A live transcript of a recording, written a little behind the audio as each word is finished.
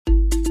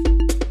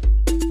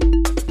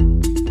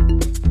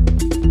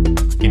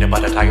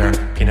butter tiger,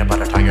 peanut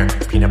butter tiger,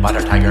 peanut butter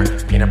tiger,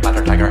 peanut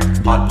butter tiger,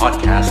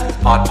 podcast,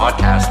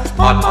 podcast,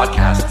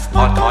 podcast,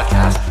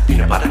 podcast,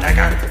 peanut butter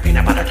tiger,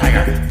 peanut butter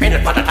tiger,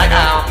 peanut butter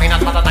tiger, peanut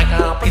butter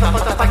tiger, peanut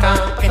butter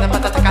tiger, peanut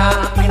butter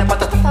tiger, peanut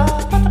butter tiger,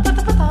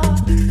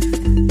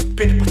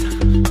 peanut butter.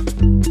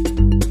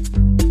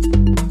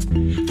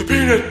 The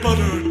Peanut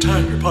Butter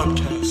Tiger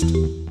Podcast.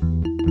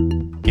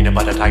 Peanut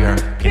butter tiger,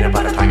 peanut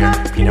butter tiger,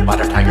 peanut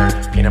butter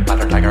tiger, peanut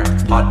butter tiger,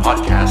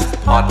 podcast,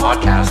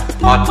 podcast,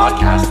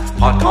 podcast,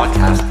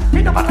 podcast,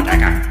 peanut butter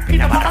tiger,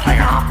 peanut butter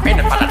tiger,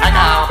 peanut butter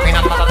tiger,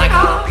 peanut butter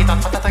tiger, peanut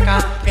butter tiger,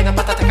 peanut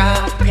butter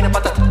tiger, peanut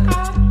butter tiger,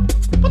 podcast.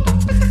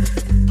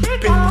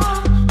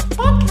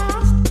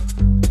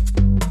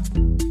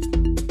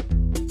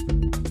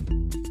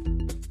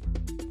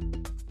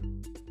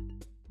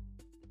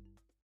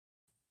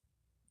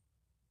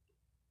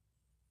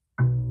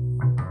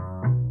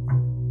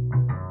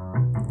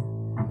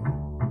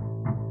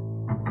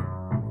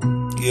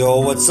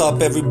 Yo, what's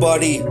up,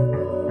 everybody?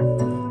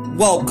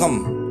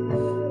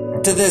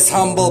 Welcome to this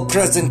humble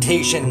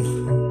presentation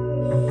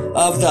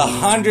of the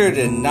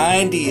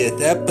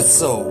 190th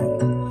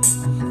episode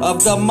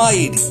of the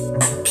mighty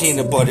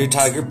Peanut Butter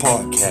Tiger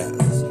Podcast.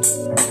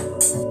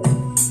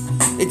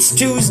 It's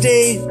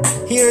Tuesday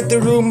here at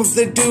the Room of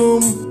the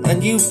Doom,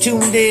 and you've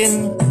tuned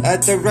in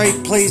at the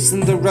right place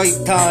and the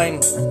right time.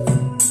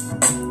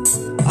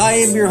 I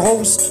am your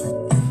host,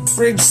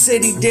 Bridge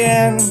City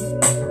Dan,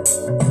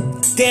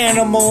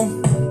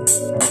 Danimal,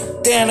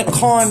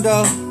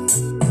 Danaconda,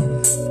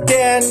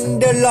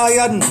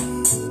 Dandelion,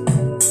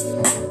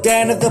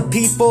 Dan of the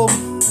people,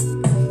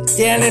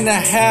 Dan and a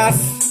half,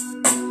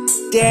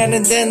 Dan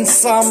and then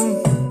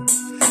some,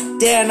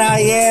 Dan I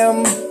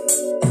am,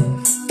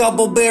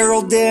 double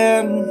barrel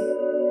Dan,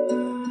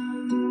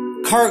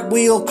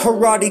 cartwheel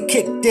karate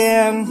kick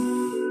Dan.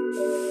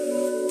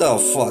 The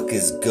fuck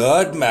is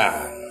good,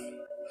 man?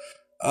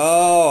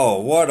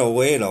 Oh, what a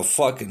way to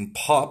fucking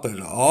pop it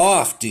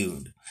off,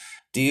 dude.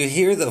 Do you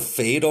hear the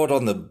fade out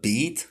on the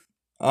beat?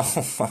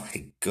 Oh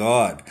my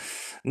god.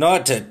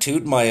 Not to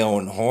toot my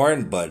own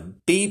horn,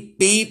 but beep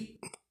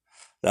beep.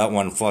 That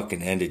one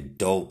fucking ended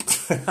dope.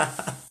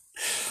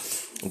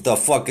 What the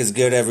fuck is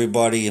good,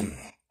 everybody?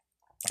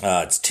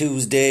 It's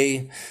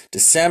Tuesday,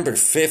 December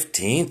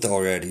 15th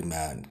already,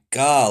 man.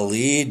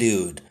 Golly,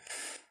 dude.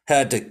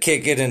 Had to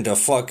kick it into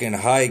fucking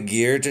high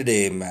gear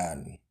today,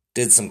 man.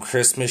 Did some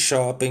Christmas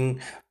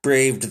shopping,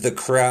 braved the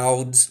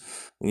crowds,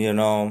 you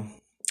know.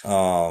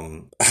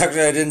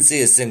 Actually, I didn't see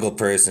a single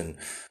person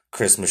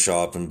Christmas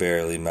shopping,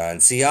 barely, man.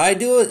 See, I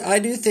do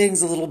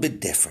things a little bit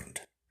different.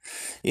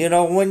 You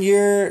know, when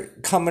you're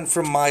coming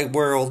from my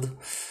world,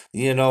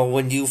 you know,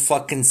 when you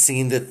fucking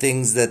seen the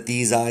things that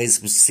these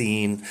eyes have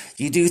seen,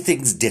 you do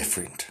things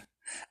different.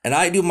 And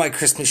I do my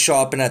Christmas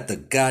shopping at the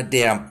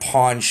goddamn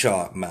pawn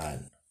shop,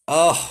 man.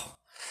 Oh.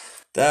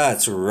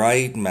 That's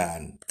right,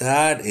 man.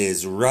 That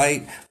is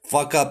right.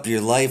 Fuck up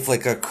your life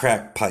like a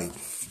crack pipe.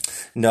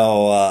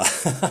 No,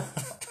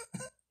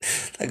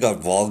 I got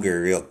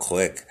vulgar real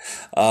quick.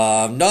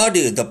 No,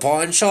 dude, the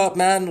pawn shop,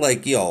 man,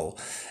 like, yo,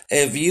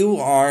 if you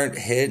aren't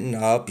hitting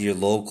up your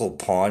local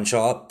pawn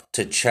shop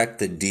to check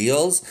the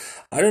deals,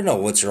 I don't know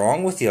what's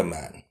wrong with you,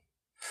 man.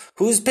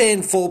 Who's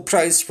paying full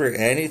price for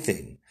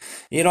anything?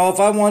 You know, if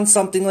I want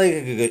something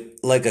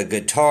like a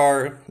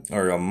guitar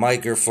or a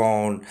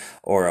microphone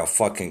or a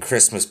fucking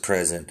Christmas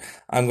present,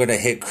 I'm going to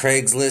hit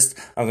Craigslist,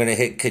 I'm going to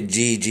hit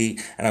Kijiji,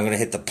 and I'm going to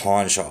hit the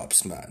pawn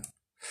shops, man.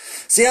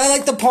 See, I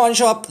like the pawn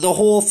shop, the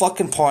whole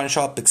fucking pawn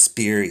shop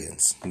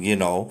experience, you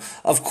know.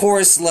 Of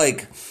course,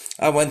 like,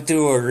 I went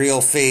through a real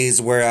phase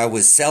where I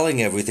was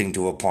selling everything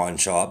to a pawn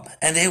shop,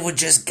 and they would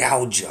just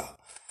gouge you,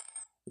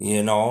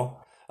 you know.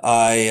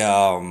 I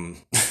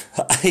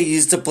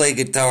used to play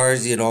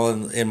guitars, you know,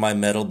 in my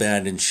metal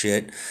band and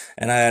shit.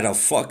 And I had a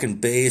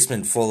fucking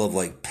basement full of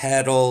like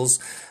pedals.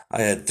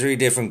 I had 3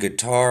 different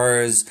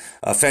guitars,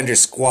 a Fender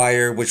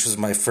Squier, which was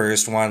my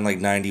first one, like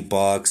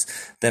 $90.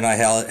 Then I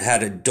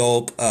had a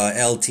dope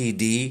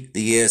LTD,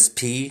 the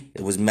ESP.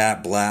 It was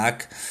matte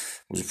black.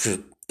 It was a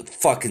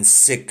fucking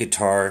sick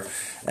guitar.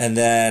 And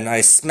then I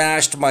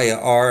smashed my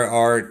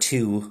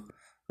RR2.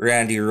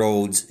 Randy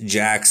Rhoads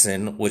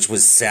Jackson, which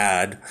was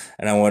sad,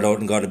 and I went out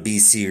and got a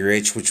BC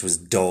Rich, which was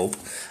dope.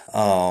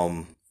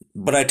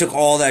 But I took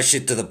all that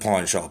shit to the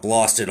pawn shop,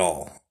 lost it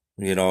all.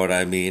 You know what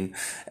I mean?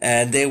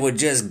 And they would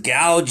just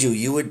gouge you.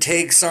 You would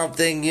take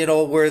something, you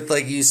know, worth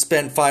like you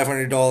spent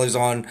 $500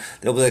 on,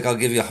 they'll be like, I'll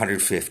give you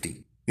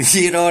 $150.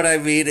 You know what I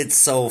mean? It's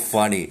so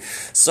funny.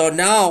 So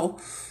now,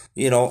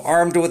 you know,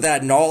 armed with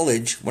that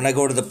knowledge, when I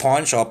go to the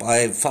pawn shop,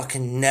 I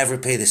fucking never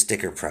pay the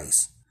sticker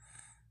price.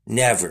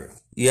 Never.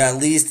 Yeah, at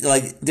least,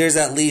 like, there's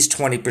at least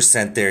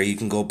 20% there you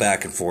can go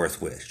back and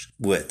forth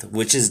with,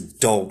 which is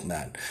dope,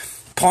 man.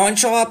 Pawn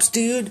shops,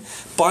 dude,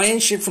 buying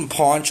shit from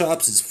pawn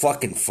shops is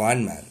fucking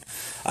fun, man.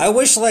 I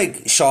wish,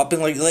 like,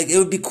 shopping, like, it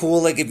would be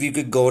cool, like, if you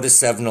could go to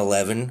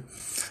 7-Eleven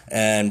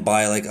and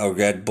buy like a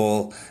Red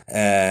Bull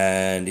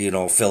and,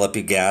 fill up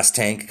your gas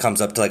tank. It comes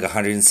up to like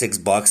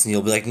 $106 and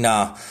you'll be like,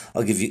 nah,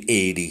 I'll give you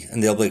 80.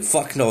 And they'll be like,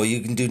 fuck no,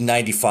 you can do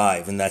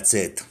 95 and that's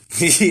it.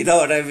 You know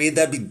what I mean?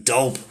 That'd be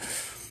dope.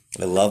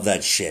 I love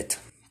that shit.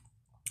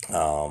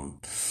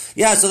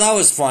 Yeah, so that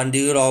was fun,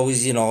 dude.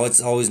 Always,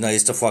 it's always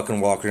nice to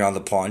fucking walk around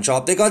the pawn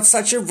shop. They got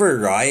such a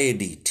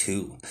variety,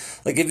 too.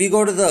 Like, if you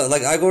go to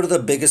I go to the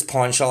biggest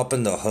pawn shop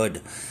in the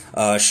hood.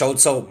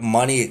 Shouts out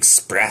Money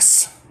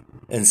Express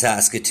in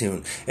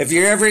Saskatoon. If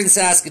you're ever in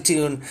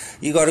Saskatoon,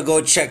 you gotta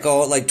go check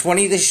out, like,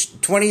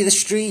 20th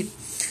Street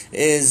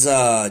is,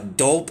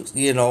 dope.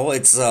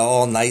 It's,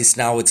 all nice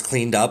now. It's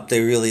cleaned up.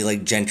 They really,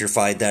 like,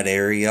 gentrified that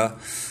area.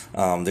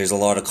 There's a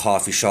lot of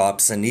coffee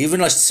shops and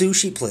even a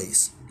sushi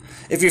place.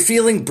 If you're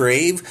feeling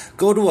brave,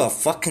 go to a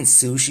fucking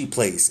sushi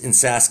place in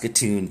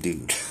Saskatoon,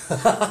 dude.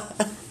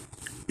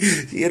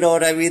 You know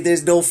what I mean?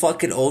 There's no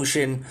fucking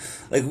ocean.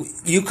 Like,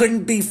 you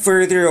couldn't be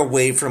further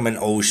away from an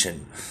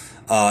ocean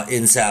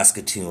in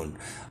Saskatoon.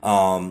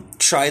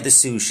 Try the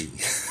sushi.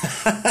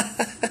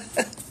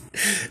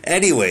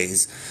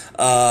 Anyways,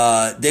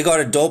 they got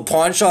a dope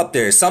pawn shop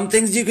there. Some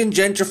things you can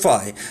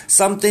gentrify.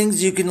 Some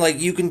things you can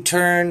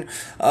turn,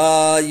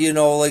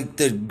 like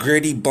the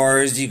gritty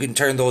bars, you can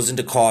turn those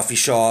into coffee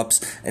shops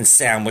and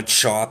sandwich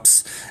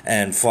shops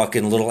and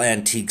fucking little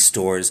antique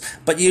stores.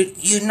 But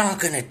you're not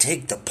gonna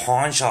take the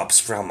pawn shops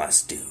from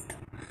us, dude.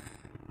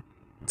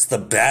 It's the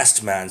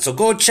best, man. So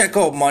go check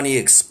out Money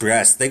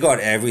Express. They got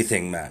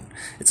everything, man.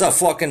 It's a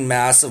fucking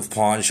massive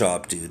pawn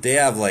shop, dude. They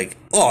have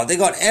they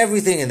got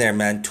everything in there,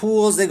 man.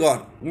 Tools, they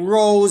got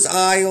rows,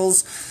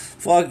 aisles.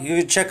 Fuck,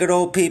 you check it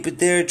out, peep it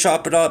there,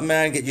 chop it up,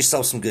 man. Get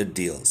yourself some good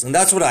deals. And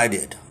that's what I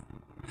did.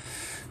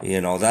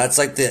 That's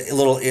like the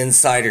little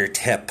insider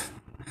tip.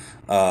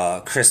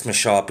 Christmas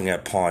shopping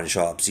at pawn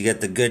shops. You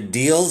get the good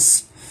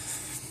deals.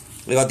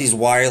 We got these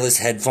wireless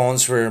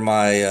headphones for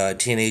my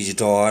teenage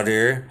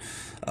daughter.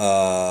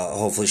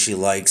 Hopefully she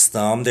likes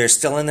them. They're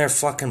still in their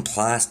fucking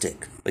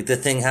plastic. Like, the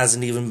thing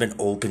hasn't even been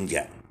opened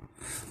yet.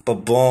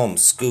 But boom,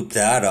 scoop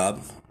that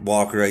up.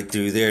 Walk right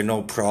through there,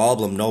 no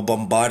problem. No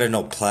bombada,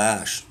 no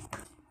plash.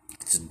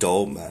 It's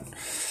dope, man.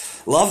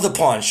 Love the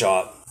pawn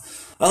shop.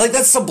 I like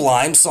that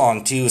Sublime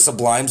song, too.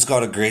 Sublime's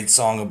got a great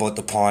song about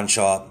the pawn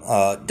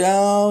shop.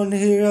 Down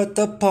here at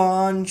the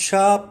pawn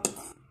shop.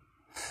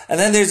 And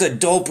then there's a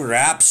dope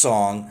rap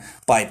song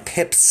by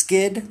Pip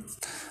Skid.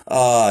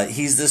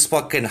 He's this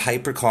fucking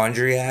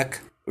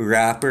hypochondriac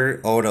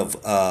rapper out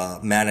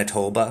of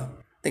Manitoba,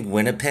 I think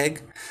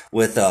Winnipeg,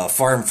 with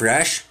Farm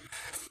Fresh.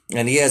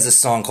 And he has a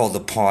song called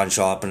The Pawn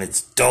Shop, and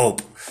it's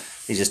dope.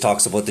 He just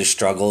talks about their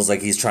struggles,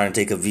 like he's trying to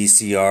take a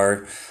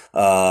VCR,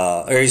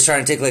 or he's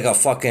trying to take like a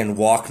fucking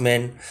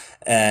Walkman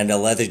and a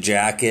leather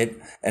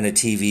jacket and a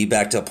TV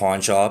back to a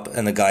pawn shop,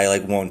 and the guy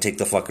like won't take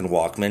the fucking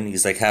Walkman.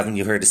 He's like, haven't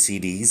you heard of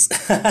CDs?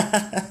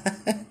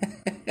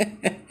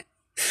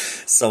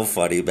 So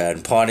funny,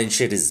 man. Pawning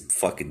shit is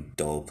fucking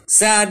dope.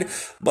 Sad,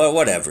 but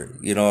whatever.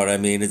 You know what I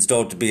mean? It's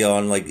dope to be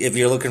on, like, if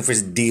you're looking for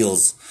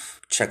deals,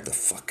 check the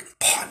fucking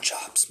pawn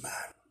shops, man.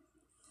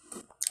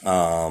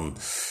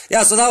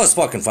 Yeah, so that was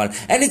fucking fun.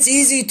 And it's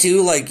easy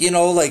too, like,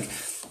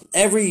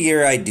 every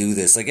year I do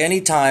this. Like,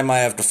 anytime I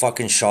have to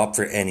fucking shop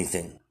for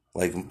anything.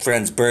 Like,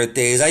 friends'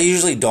 birthdays, I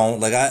usually don't.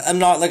 Like, I'm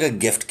not, like, a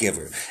gift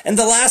giver. And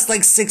the last,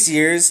 6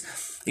 years,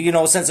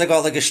 since I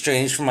got,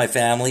 estranged from my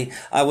family,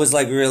 I was,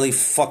 really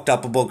fucked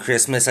up about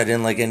Christmas. I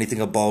didn't like anything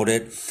about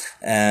it.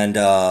 And,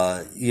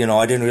 I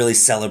didn't really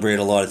celebrate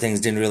a lot of things.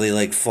 Didn't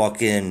really,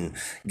 fucking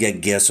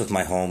get gifts with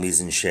my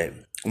homies and shit.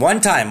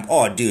 One time,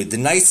 oh, dude, the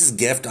nicest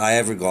gift I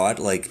ever got,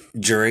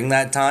 during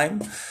that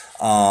time,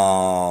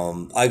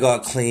 I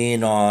got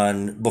clean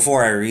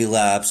before I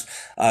relapsed,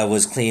 I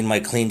was clean. My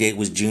clean date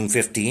was June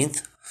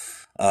 15th.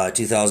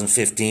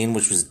 2015,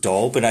 which was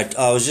dope. And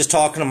I was just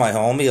talking to my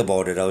homie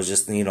about it. I was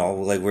just, we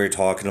were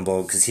talking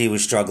about, cause he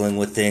was struggling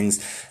with things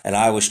and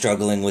I was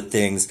struggling with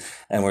things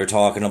and we were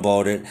talking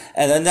about it.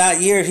 And then that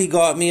year he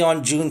got me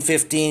on June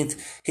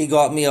 15th, he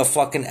got me a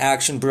fucking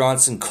Action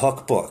Bronson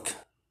cookbook.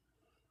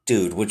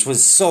 Dude, which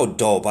was so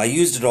dope. I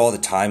used it all the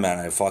time, man.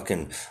 I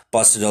fucking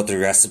busted out the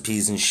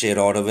recipes and shit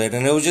out of it.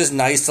 And it was just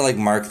nice to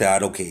mark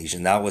that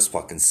occasion. That was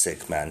fucking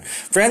sick, man.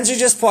 Friends are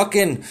just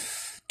fucking...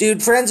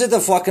 Dude, friends are the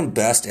fucking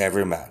best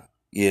ever, man.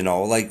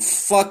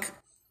 Fuck.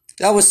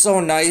 That was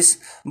so nice.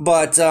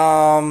 But,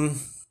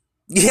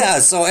 yeah,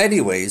 so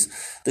anyways,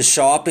 the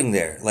shopping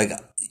there.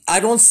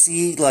 I don't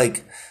see,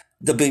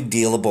 the big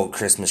deal about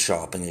Christmas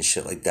shopping and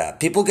shit like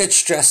that. People get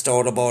stressed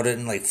out about it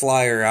and,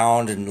 fly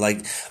around and,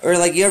 or,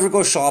 you ever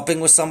go shopping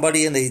with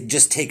somebody and they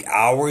just take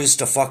hours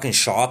to fucking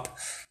shop?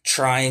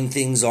 Trying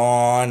things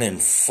on and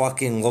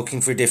fucking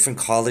looking for different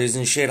colors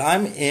and shit.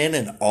 I'm in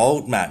and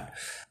out, man.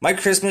 My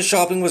Christmas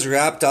shopping was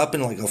wrapped up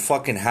in a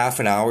fucking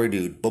half an hour,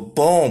 dude. But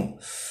boom.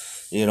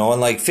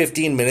 And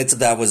 15 minutes of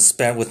that was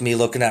spent with me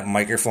looking at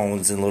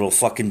microphones and little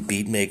fucking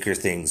beat maker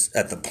things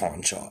at the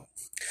pawn shop.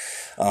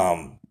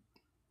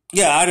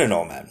 Yeah, I don't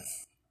know, man.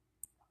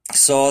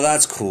 So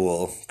that's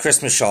cool.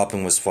 Christmas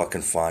shopping was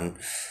fucking fun.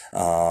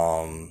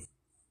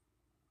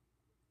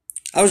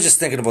 I was just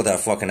thinking about that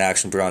fucking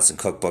Action Bronson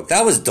cookbook.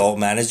 That was dope,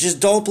 man. It's just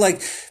dope.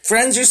 Like,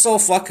 Friends are so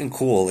fucking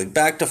cool. Like,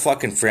 back to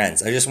fucking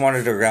Friends. I just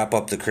wanted to wrap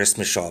up the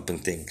Christmas shopping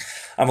thing.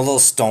 I'm a little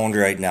stoned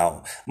right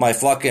now. My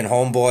fucking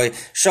homeboy,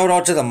 shout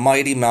out to the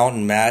mighty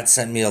Mountain Matt,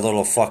 sent me a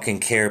little fucking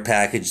care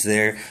package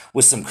there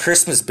with some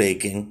Christmas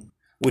baking,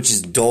 which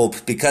is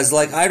dope because,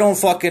 like, I don't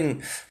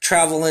fucking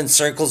travel in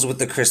circles with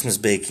the Christmas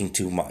baking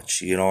too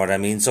much. You know what I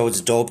mean? So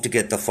it's dope to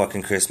get the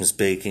fucking Christmas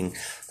baking.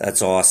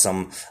 That's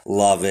awesome.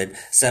 Love it.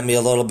 Sent me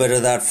a little bit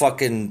of that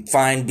fucking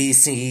fine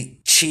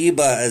BC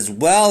Chiba as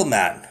well,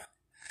 man.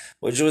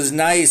 Which was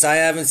nice. I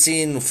haven't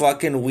seen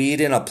fucking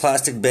weed in a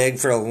plastic bag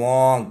for a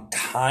long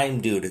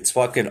time, dude. It's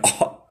fucking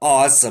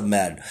awesome,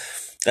 man.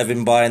 I've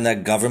been buying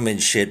that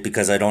government shit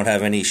because I don't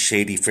have any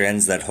shady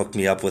friends that hook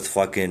me up with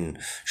fucking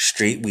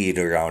street weed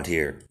around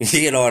here.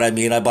 You know what I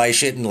mean? I buy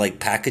shit in like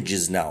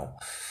packages now.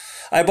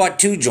 I bought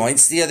 2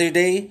 joints the other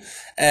day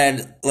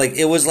and like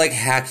it was like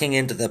hacking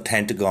into the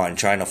Pentagon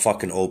trying to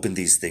fucking open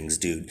these things,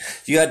 dude.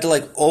 You had to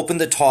like open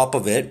the top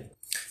of it.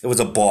 It was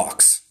a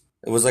box.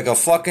 It was like a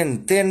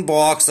fucking thin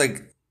box,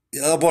 like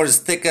about as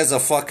thick as a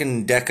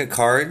fucking deck of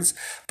cards,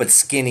 but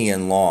skinny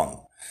and long.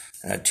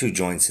 It had 2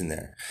 joints in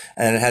there.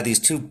 And it had these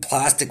 2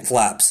 plastic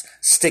flaps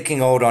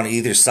sticking out on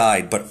either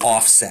side, but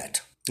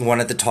offset.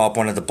 One at the top,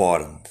 one at the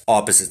bottom.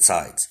 Opposite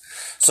sides.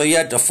 So you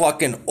had to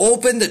fucking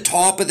open the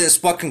top of this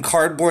fucking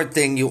cardboard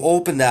thing. You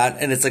open that,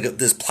 and it's like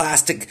this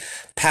plastic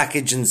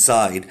package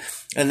inside.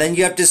 And then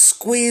you have to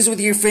squeeze with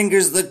your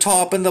fingers the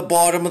top and the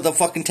bottom of the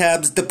fucking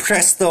tabs,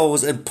 depress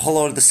those, and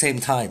pull out at the same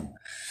time.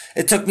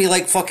 It took me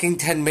like fucking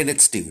 10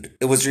 minutes, dude.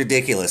 It was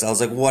ridiculous. I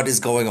was like, what is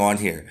going on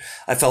here?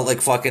 I felt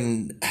like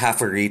fucking half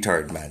a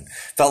retard, man.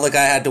 Felt like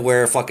I had to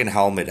wear a fucking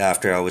helmet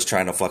after I was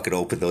trying to fucking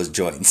open those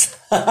joints.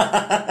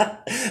 And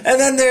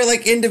then they're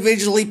like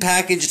individually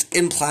packaged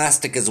in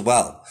plastic as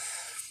well.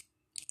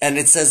 And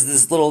it says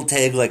this little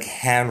tag like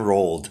hand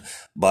rolled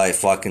by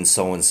fucking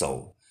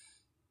so-and-so.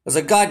 I was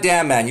like, God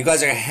damn, man, you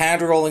guys are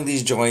hand rolling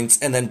these joints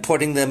and then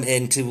putting them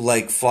into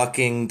like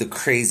fucking the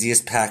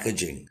craziest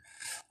packaging.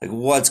 Like,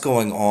 what's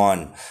going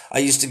on? I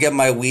used to get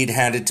my weed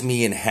handed to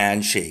me in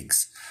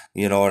handshakes.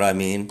 You know what I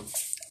mean?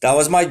 That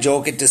was my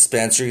joke at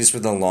dispensaries for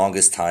the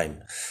longest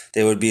time.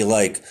 They would be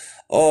like,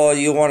 oh,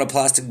 you want a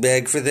plastic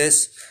bag for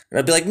this? And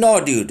I'd be like,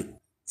 no, dude.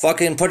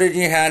 Fucking put it in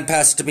your hand,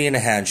 pass it to me in a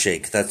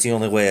handshake. That's the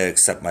only way I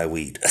accept my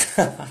weed.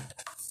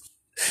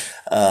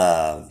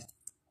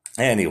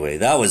 Anyway,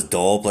 that was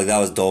dope. Like, that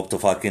was dope to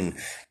fucking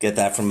get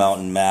that from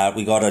Mountain Matt.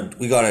 I'm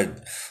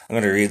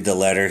gonna read the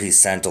letter he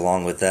sent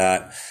along with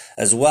that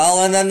as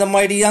well. And then the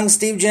mighty young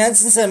Steve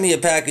Jensen sent me a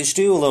package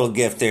too, a little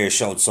gift there.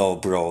 Shouts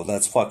out, bro.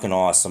 That's fucking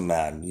awesome,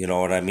 man. You know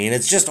what I mean?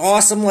 It's just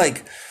awesome.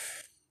 Like,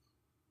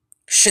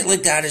 shit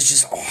like that is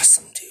just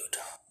awesome, dude.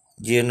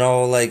 You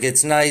know, like,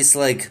 it's nice,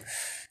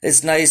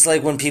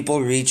 like when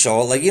people reach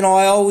out, like, you know,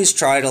 I always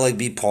try to like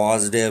be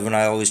positive and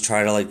I always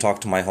try to like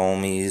talk to my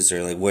homies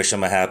or like wish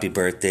them a happy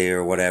birthday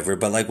or whatever.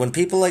 But like when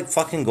people like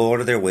fucking go out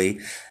of their way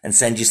and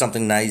send you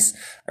something nice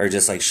or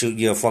just like shoot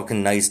you a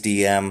fucking nice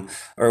DM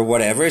or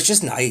whatever, it's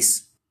just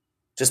nice.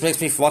 Just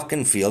makes me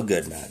fucking feel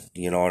good, man.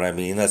 You know what I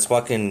mean? That's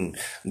fucking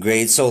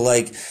great. So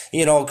like,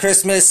 you know,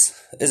 Christmas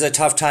is a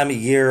tough time of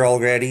year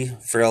already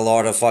for a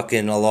lot of the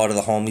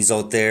homies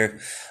out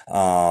there.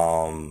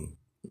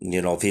 You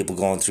know, people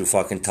going through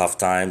fucking tough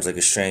times, like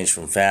estranged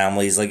from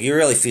families. Like, you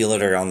really feel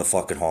it around the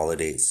fucking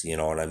holidays. You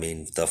know what I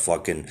mean?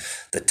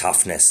 The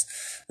toughness,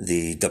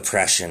 the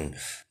depression,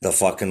 the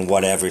fucking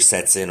whatever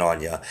sets in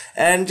on you.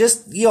 And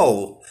just,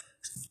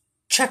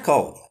 check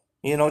out.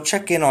 You know,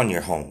 check in on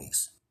your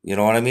homies. You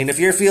know what I mean? If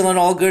you're feeling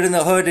all good in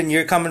the hood and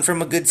you're coming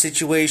from a good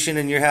situation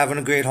and you're having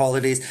a great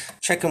holidays,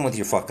 check in with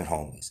your fucking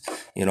homies.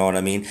 You know what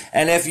I mean?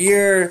 And if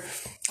you're,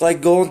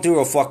 like, going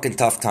through a fucking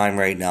tough time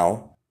right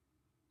now,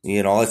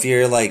 you know, if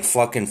you're like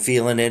fucking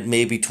feeling it,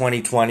 maybe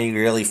 2020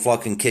 really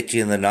fucking kicked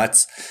you in the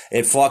nuts.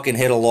 It fucking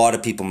hit a lot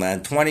of people,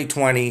 man.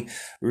 2020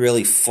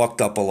 really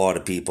fucked up a lot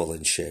of people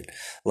and shit.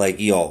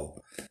 Like,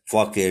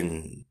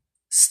 fucking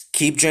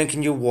keep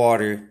drinking your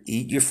water,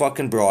 eat your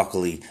fucking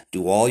broccoli,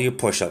 do all your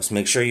push-ups,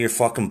 make sure your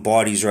fucking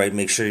body's right,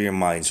 make sure your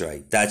mind's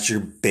right. That's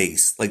your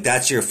base. Like,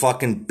 that's your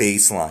fucking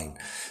baseline.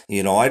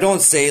 You know, I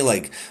don't say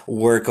like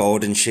work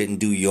out and shit and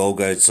do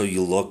yoga so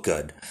you look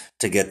good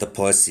to get the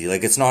pussy.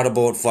 Like, it's not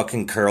about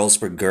fucking curls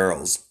for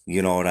girls.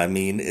 You know what I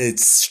mean?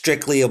 It's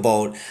strictly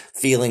about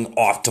feeling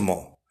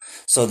optimal.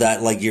 So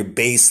that, like, your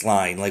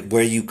baseline, like,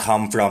 where you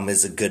come from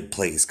is a good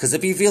place. Because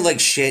if you feel like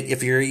shit,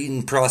 if you're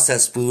eating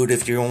processed food,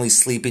 if you're only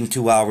sleeping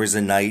 2 hours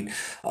a night,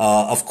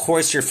 of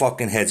course your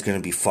fucking head's gonna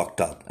be fucked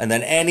up. And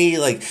then any,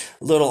 like,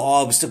 little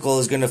obstacle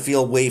is gonna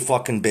feel way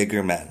fucking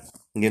bigger, man.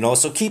 You know?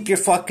 So keep your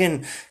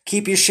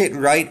shit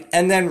right,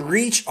 and then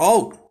reach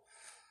out.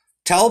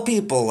 Tell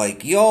people,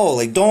 like,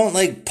 don't,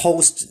 like,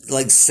 post,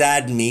 like,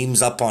 sad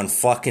memes up on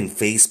fucking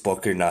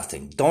Facebook or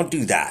nothing. Don't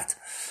do that.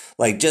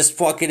 Like, just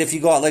fucking, if you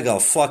got like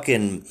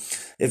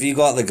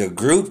a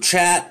group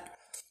chat,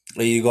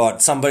 or you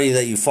got somebody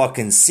that you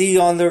fucking see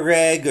on the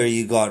reg, or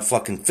you got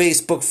fucking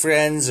Facebook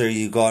friends, or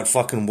you got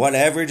fucking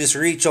whatever, just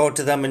reach out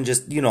to them and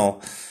just,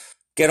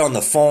 Get on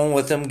the phone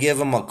with them, give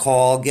them a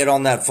call, get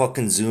on that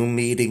fucking Zoom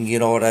meeting, you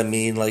know what I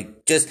mean?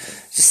 Like, just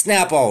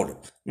snap out.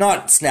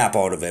 Not snap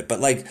out of it, but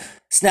like,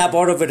 snap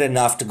out of it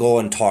enough to go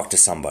and talk to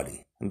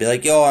somebody. And be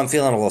like, yo, I'm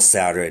feeling a little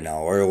sad right now,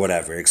 or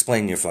whatever.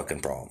 Explain your fucking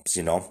problems,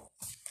 you know?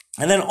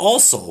 And then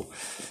also,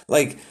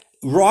 like,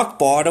 rock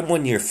bottom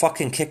when you're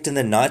fucking kicked in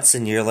the nuts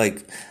and you're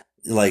like,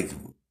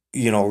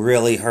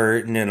 really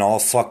hurting and all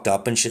fucked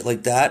up and shit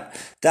like that.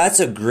 That's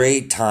a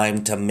great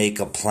time to make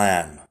a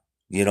plan.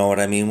 You know what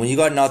I mean? When you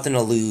got nothing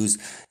to lose,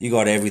 you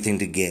got everything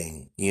to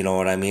gain. You know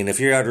what I mean? If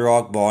you're at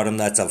rock bottom,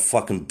 that's a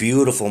fucking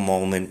beautiful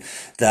moment.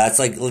 That's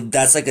like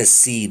a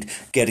seed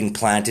getting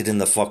planted in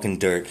the fucking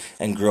dirt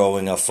and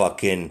growing a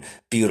fucking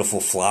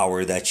beautiful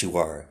flower that you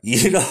are.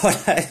 You know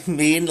what I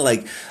mean?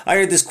 Like, I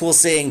heard this cool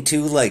saying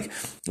too, like,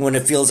 when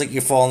it feels like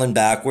you're falling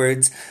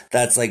backwards,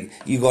 that's like,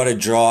 you gotta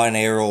draw an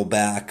arrow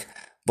back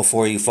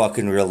before you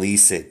fucking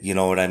release it, you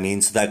know what I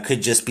mean? So that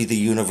could just be the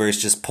universe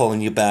just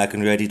pulling you back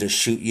and ready to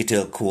shoot you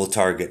to a cool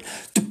target.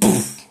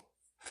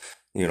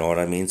 You know what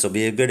I mean? So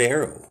be a good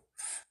arrow.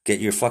 Get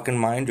your fucking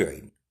mind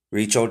right.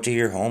 Reach out to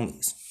your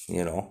homies,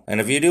 you know?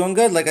 And if you're doing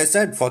good, like I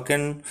said,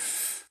 fucking,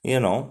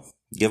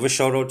 give a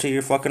shout out to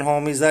your fucking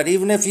homies that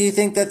even if you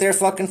think that they're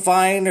fucking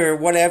fine or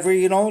whatever,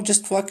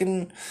 just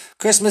fucking,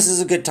 Christmas is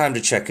a good time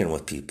to check in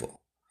with people.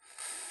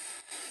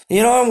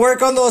 And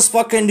work on those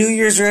fucking New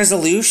Year's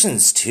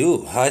resolutions,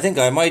 too. I think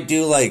I might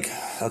do, like,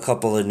 a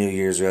couple of New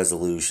Year's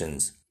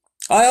resolutions.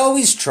 I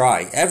always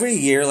try. Every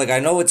year, like, I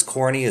know it's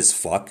corny as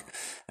fuck.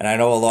 And I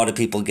know a lot of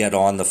people get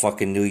on the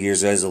fucking New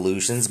Year's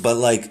resolutions. But,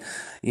 like,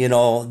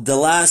 the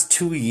last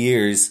 2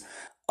 years,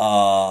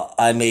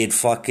 I made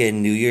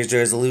fucking New Year's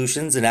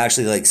resolutions and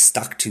actually, like,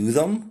 stuck to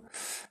them.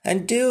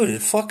 And, dude,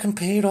 it fucking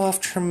paid off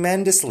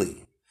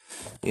tremendously.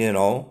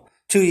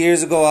 2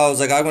 years ago, I was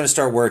like, I'm going to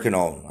start working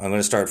out. I'm going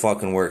to start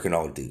fucking working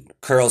out, dude.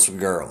 Curls for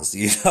girls.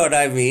 You know what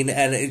I mean?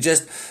 And it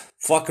just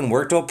fucking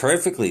worked out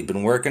perfectly.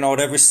 Been working out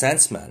ever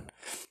since, man.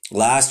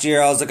 Last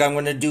year, I was like, I'm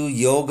going to do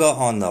yoga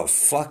on the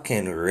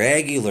fucking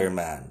regular,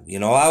 man.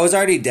 I was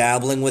already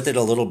dabbling with it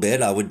a little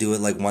bit. I would do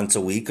it like once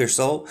a week or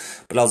so.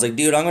 But I was like,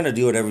 dude, I'm going to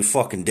do it every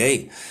fucking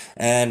day.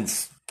 And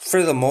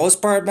for the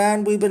most part,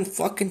 man, we've been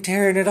fucking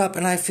tearing it up.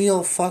 And I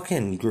feel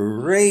fucking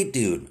great,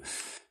 dude.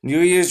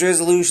 New Year's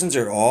resolutions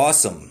are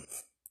awesome.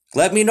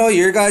 Let me know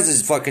your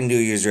guys' fucking New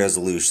Year's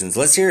resolutions.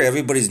 Let's hear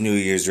everybody's New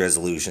Year's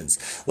resolutions.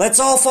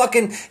 Let's all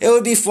fucking, it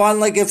would be fun,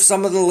 like, if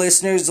some of the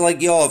listeners,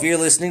 like, yo, if you're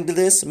listening to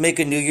this, make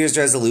a New Year's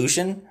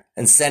resolution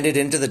and send it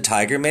into the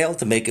Tiger Mail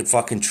to make it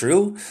fucking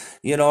true.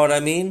 You know what I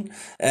mean?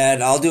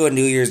 And I'll do a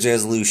New Year's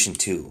resolution,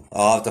 too.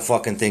 I'll have to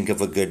fucking think of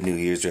a good New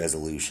Year's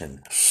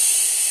resolution.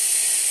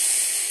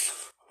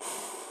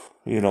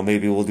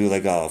 Maybe we'll do,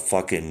 like, a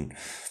fucking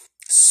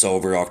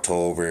sober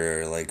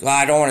October, like,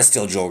 I don't want to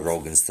steal Joe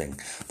Rogan's thing.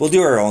 We'll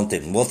do our own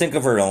thing. We'll think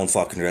of our own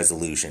fucking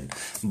resolution.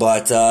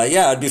 But,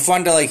 yeah, it'd be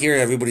fun to, like, hear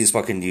everybody's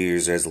fucking New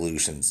Year's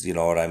resolutions. You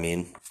know what I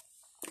mean?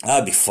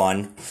 That'd be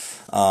fun.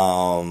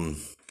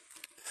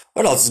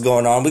 What else is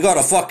going on? We got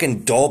a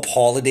fucking dope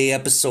holiday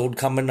episode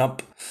coming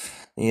up.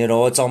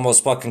 It's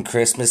almost fucking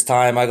Christmas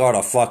time.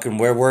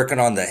 We're working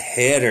on the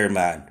hitter,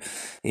 man.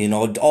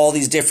 All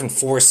these different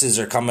forces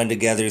are coming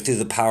together through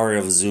the power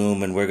of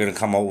Zoom, and we're going to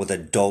come out with a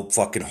dope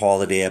fucking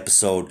holiday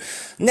episode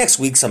next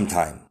week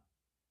sometime,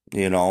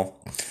 and,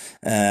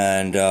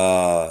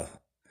 so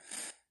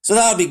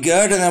that'll be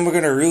good, and then we're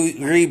going to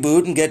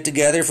reboot and get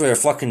together for a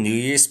fucking New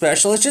Year's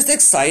special. It's just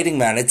exciting,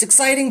 man. It's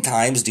exciting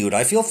times, dude.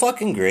 I feel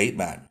fucking great,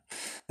 man.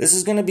 This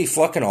is going to be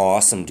fucking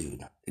awesome,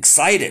 dude.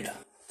 Excited.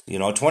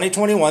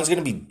 2021 is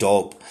going to be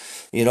dope.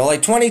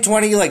 Like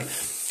 2020, like,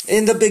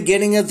 in the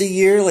beginning of the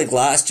year, like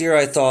last year,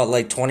 I thought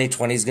like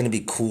 2020 is going to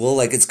be cool.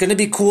 Like it's going to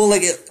be cool.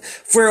 Like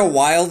for a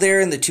while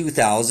there in the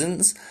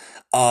 2000s,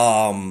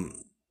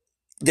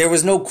 there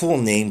was no cool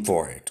name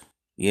for it.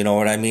 You know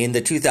what I mean?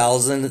 The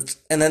 2000s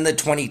and then the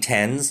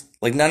 2010s,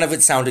 like none of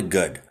it sounded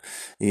good.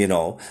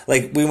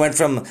 Like we went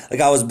from,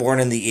 like I was born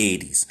in the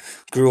 80s,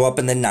 grew up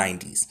in the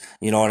 90s.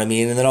 You know what I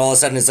mean? And then all of a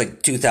sudden it's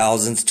like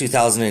 2000s,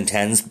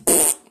 2010s.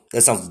 Pfft,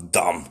 that sounds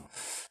dumb.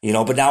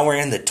 But now we're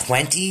in the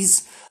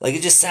 20s. Like,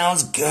 it just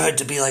sounds good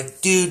to be like,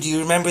 dude, do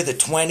you remember the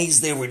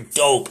 20s? They were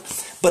dope.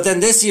 But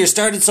then this year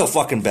started so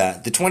fucking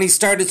bad. The 20s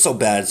started so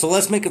bad. So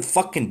let's make it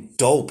fucking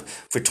dope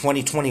for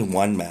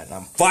 2021, man.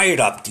 I'm fired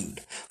up, dude.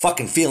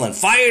 Fucking feeling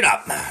fired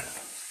up, man.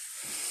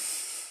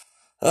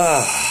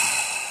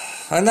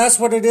 And that's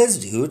what it is,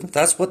 dude.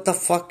 That's what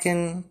this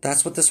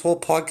whole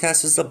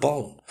podcast is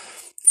about.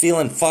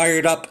 Feeling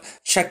fired up,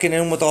 checking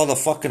in with all the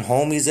fucking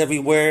homies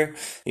everywhere.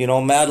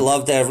 Mad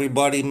love to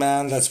everybody,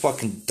 man. That's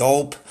fucking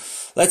dope.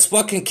 Let's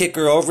fucking kick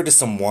her over to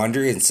some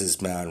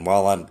Wanderances, man,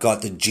 while I've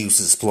got the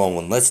juices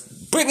flowing. Let's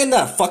bring in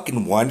that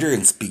fucking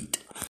Wanderance beat.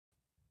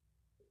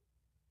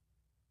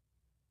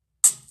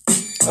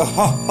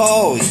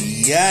 Oh,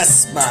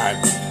 yes,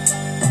 man.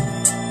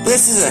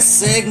 This is a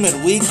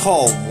segment we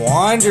call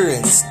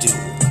Wanderance, dude.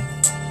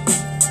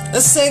 A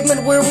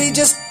segment where we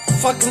just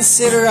fucking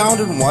sit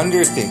around and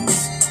wonder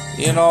things.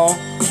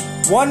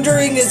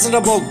 Wondering isn't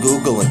about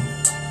Googling.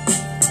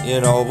 You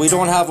know, we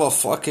don't have a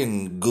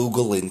fucking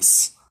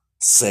Googleance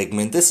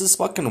segment. This is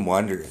fucking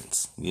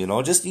wonderance. You know,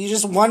 you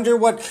just wonder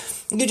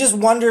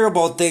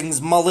about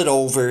things, mull it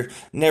over,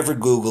 never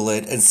Google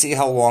it, and see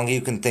how long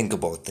you can think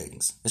about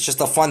things. It's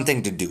just a fun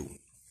thing to do.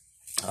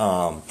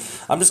 I'm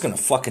just gonna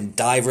fucking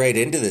dive right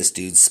into this,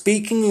 dude.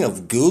 Speaking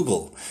of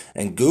Google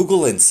and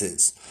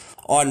Googleances,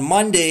 on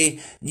Monday,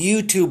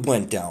 YouTube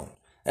went down,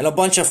 and a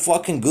bunch of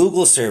fucking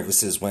Google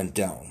services went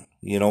down.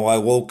 You know, I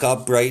woke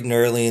up bright and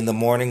early in the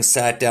morning,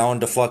 sat down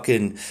to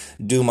fucking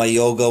do my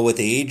yoga with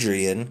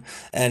Adrian,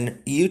 and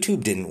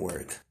YouTube didn't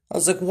work. I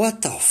was like,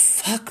 what the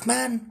fuck,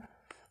 man?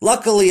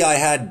 Luckily, I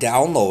had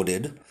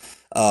downloaded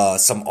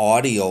some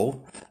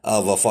audio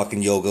of a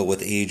fucking yoga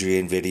with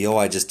Adrian video.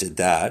 I just did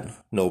that.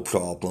 No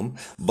problem.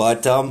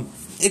 But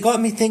it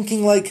got me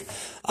thinking, like,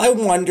 I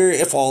wonder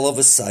if all of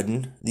a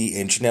sudden the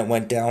internet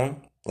went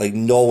down. Like,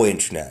 no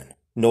internet.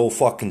 No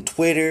fucking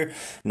Twitter,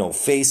 no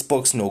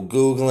Facebooks, no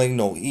Googling,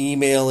 no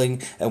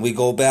emailing, and we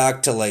go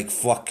back to like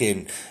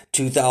fucking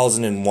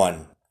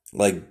 2001.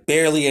 Like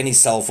barely any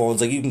cell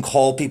phones. Like you can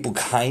call people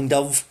kind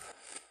of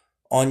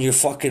on your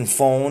fucking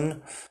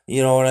phone,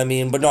 you know what I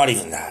mean? But not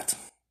even that.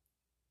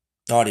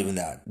 Not even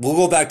that. We'll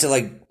go back to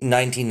like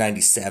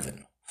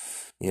 1997,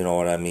 you know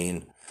what I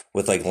mean?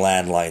 With like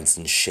landlines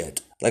and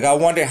shit. Like I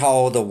wonder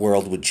how the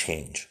world would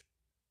change.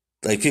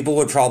 Like, people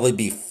would probably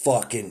be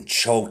fucking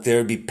choked. There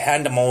would be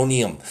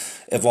pandemonium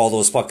if all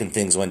those fucking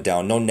things went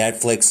down. No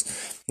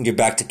Netflix. You're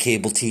back to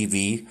cable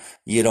TV.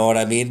 You know what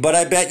I mean? But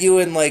I bet you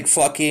in, like,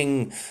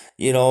 fucking,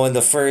 you know, in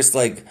the first,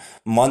 like,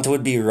 month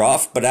would be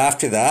rough. But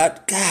after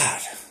that,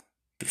 God, it'd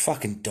be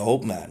fucking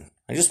dope, man.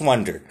 I just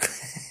wonder.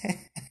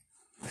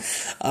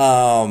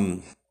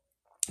 My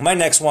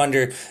next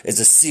wonder is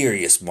a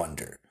serious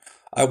wonder.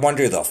 I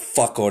wonder the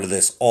fuck out of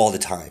this all the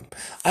time.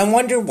 I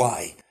wonder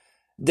why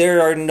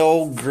there are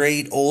no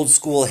great old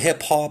school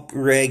hip hop,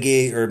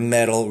 reggae, or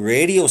metal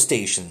radio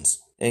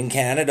stations in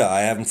Canada.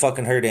 I haven't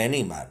fucking heard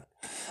any, man.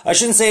 I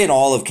shouldn't say in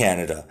all of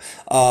Canada.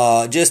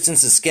 Just in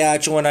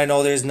Saskatchewan, I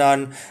know there's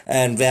none,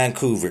 and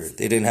Vancouver,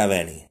 they didn't have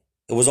any.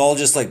 It was all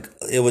just like,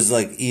 it was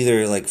like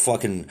either like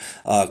fucking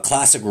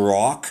classic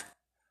rock.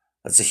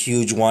 That's a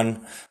huge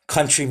one.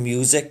 Country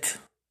music.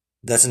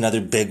 That's another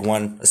big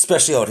one.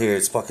 Especially out here,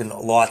 it's fucking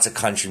lots of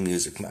country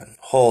music, man.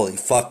 Holy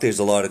fuck, there's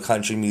a lot of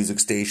country music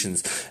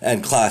stations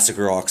and classic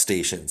rock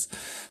stations.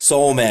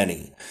 So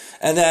many.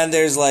 And then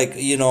there's like,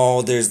 you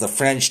know, there's the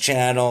French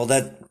channel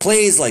that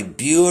plays like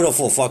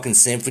beautiful fucking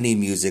symphony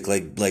music,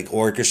 like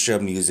orchestra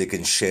music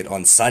and shit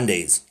on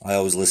Sundays. I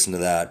always listen to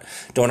that.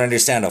 Don't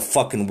understand a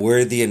fucking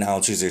word the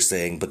announcers are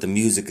saying, but the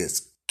music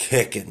is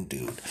kicking,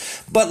 dude.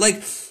 But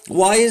like,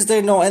 why is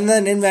there no, and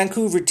then in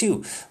Vancouver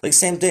too, like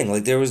same thing,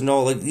 like there was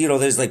no, like, you know,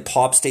 there's like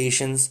pop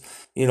stations,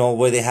 you know,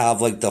 where they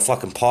have like the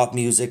fucking pop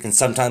music and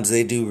sometimes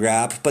they do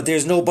rap, but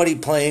there's nobody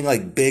playing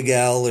like Big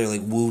L or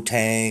like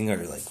Wu-Tang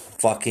or like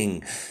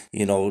fucking,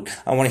 you know,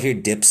 I want to hear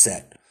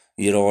Dipset.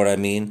 You know what I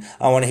mean?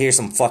 I want to hear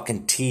some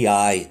fucking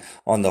T.I.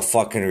 on the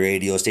fucking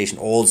radio station,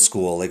 old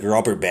school, like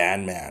Rubber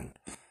Band Man.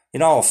 You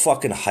know how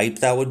fucking hype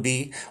that would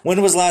be?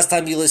 When was the last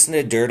time you listened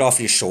to Dirt Off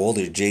Your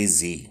Shoulder,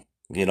 Jay-Z?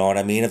 You know what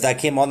I mean? If that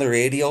came on the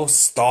radio,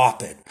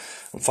 stop it.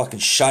 And fucking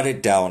shut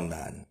it down,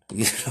 man.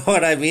 You know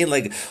what I mean?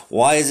 Like,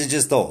 why is it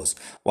just those?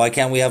 Why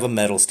can't we have a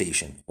metal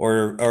station?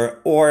 Or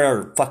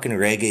a fucking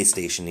reggae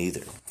station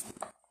either?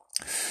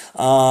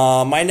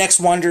 My next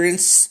wonder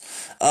is,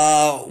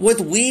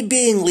 with weed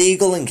being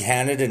legal in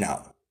Canada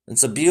now,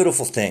 it's a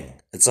beautiful thing.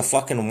 It's a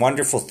fucking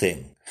wonderful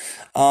thing.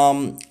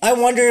 I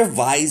wonder if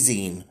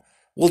Visine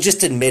will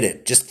just admit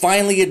it. Just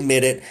finally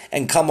admit it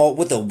and come out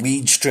with a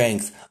weed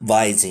strength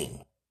Visine.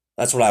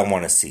 That's what I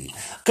want to see.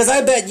 Because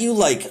I bet you,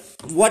 like,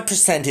 what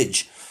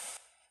percentage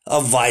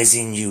of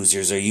Visine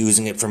users are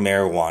using it for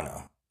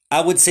marijuana?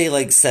 I would say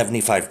like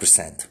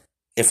 75%,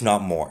 if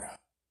not more.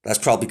 That's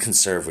probably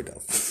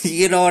conservative.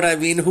 You know what I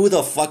mean? Who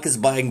the fuck is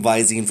buying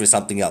Visine for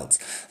something else?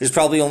 There's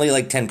probably only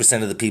like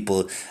 10% of the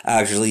people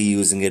actually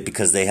using it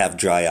because they have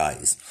dry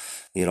eyes.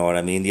 You know what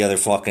I mean? The other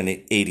fucking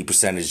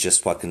 80% is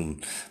just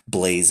fucking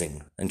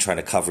blazing and trying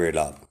to cover it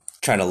up.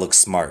 Trying to look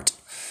smart.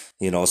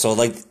 You know, so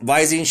like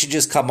Visine should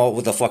just come out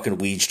with a fucking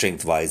weed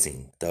strength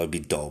Visine. That would be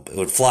dope. It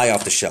would fly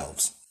off the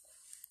shelves.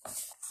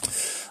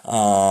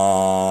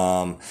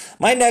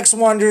 My next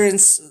wonder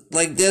is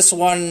like this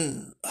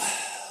one.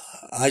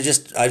 I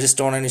just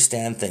don't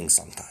understand things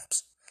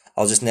sometimes.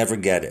 I'll just never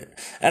get it.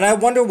 And I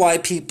wonder why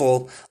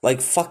people like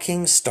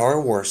fucking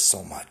Star Wars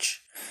so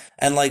much.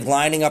 And like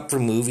lining up for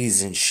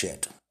movies and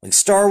shit. Like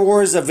Star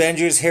Wars,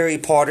 Avengers, Harry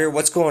Potter,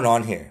 what's going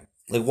on here?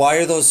 Like, why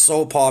are those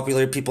so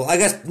popular? People, I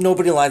guess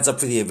nobody lines up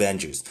for the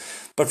Avengers.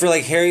 But for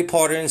like Harry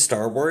Potter and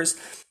Star Wars,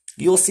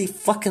 you'll see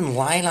fucking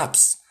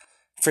lineups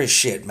for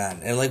shit,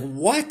 man. And like,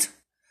 what?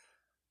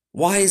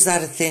 Why is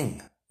that a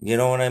thing? You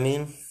know what I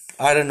mean?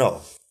 I don't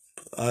know.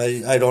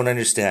 I don't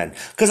understand.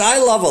 Cause I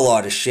love a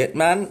lot of shit,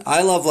 man.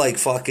 I love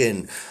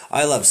skateboarding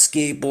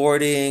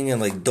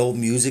and like dope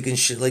music and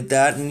shit like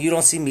that. And you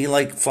don't see me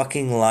like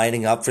fucking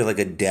lining up for like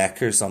a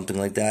deck or something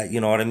like that.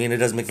 You know what I mean? It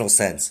doesn't make no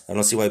sense. I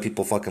don't see why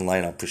people fucking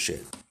line up for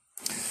shit.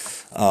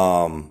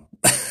 Um,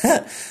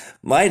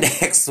 my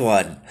next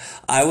one,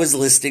 I was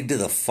listening to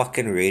the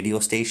fucking radio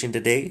station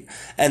today,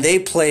 and they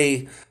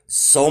play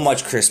so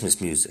much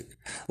Christmas music.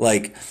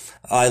 Like,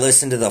 I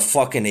listen to the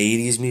fucking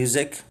 80s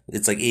music.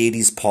 It's like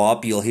 80s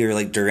pop. You'll hear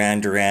like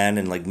Duran Duran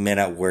and like Men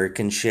at Work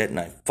and shit, and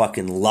I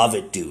fucking love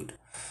it, dude.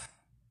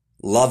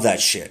 Love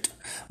that shit.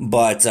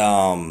 But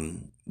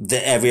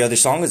every other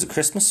song is a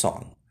Christmas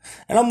song.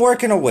 And I'm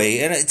working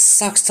away, and it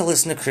sucks to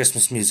listen to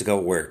Christmas music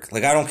at work.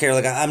 Like, I don't care.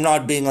 Like, I'm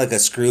not being like a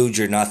Scrooge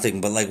or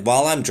nothing, but like,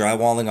 while I'm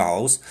drywalling a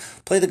house,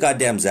 play the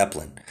goddamn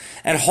Zeppelin.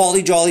 And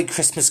Holly Jolly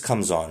Christmas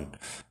comes on.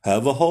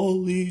 Have a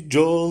holly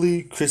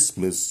jolly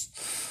Christmas.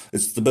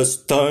 It's the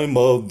best time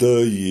of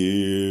the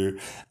year.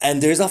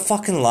 And there's a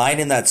fucking line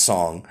in that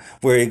song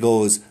where it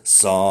goes,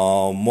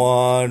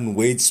 someone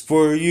waits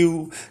for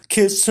you,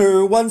 kiss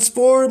her once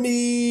for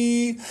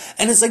me.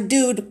 And it's like,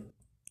 dude,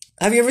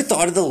 have you ever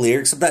thought of the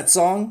lyrics of that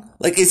song?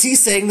 Like, is he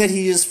saying that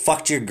he just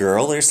fucked your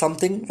girl or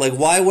something? Like,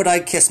 why would I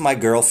kiss my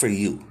girl for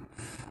you?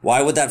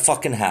 Why would that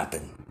fucking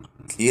happen?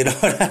 You know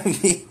what I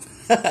mean?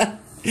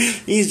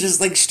 He's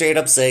just like straight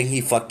up saying he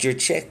fucked your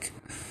chick.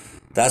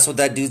 That's what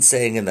that dude's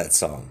saying in that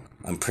song.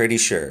 I'm pretty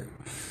sure.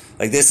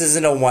 Like, this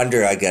isn't a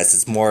wonder, I guess.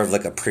 It's more of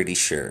like a pretty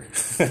sure.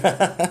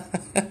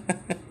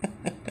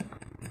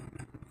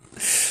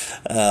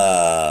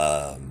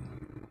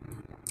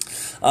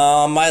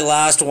 My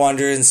last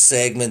wondering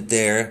segment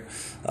there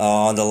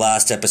on the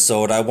last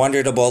episode, I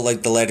wondered about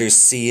like the letters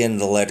C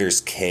and the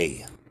letters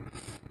K.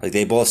 Like,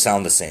 they both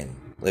sound the same.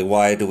 Like,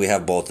 why do we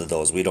have both of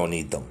those? We don't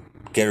need them.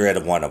 Get rid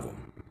of one of them,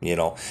 you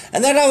know?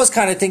 And then I was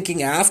kind of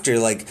thinking after,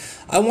 like,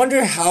 I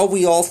wonder how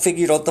we all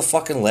figured out the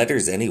fucking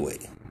letters anyway.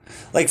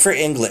 Like, for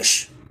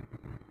English.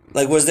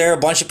 Like, was there a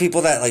bunch of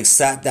people that like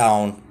sat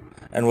down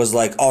and was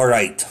like, all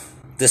right,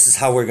 this is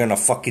how we're gonna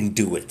fucking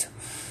do it.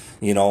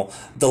 You know,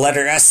 the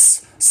letter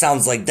S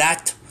sounds like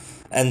that,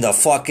 and the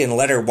fucking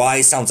letter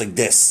Y sounds like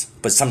this.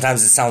 But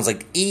sometimes it sounds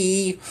like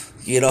E,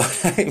 you know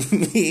what I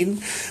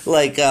mean?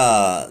 Like,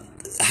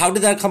 how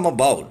did that come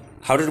about?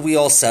 How did we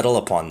all settle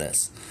upon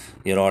this?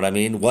 You know what I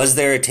mean? Was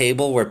there a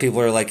table where people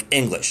were like,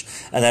 English,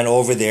 and then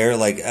over there,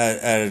 like,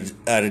 at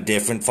a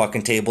different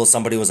fucking table,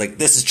 somebody was like,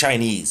 this is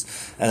Chinese,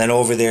 and then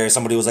over there,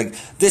 somebody was like,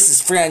 this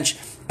is French,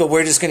 but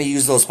we're just gonna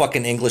use those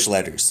fucking English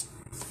letters.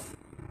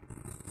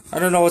 I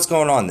don't know what's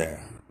going on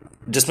there.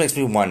 It just makes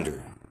me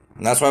wonder.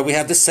 And that's why we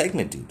have this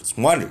segment, dude. It's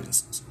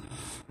wonders.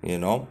 You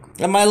know?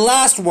 And my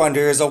last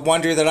wonder is a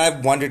wonder that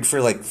I've wondered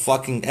for like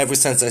fucking ever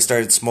since I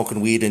started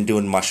smoking weed and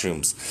doing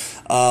mushrooms.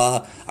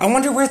 I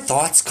wonder where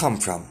thoughts come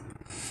from.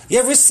 You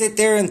ever sit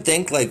there and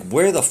think like,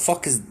 where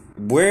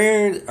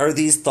are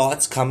these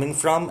thoughts coming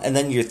from? And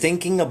then you're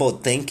thinking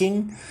about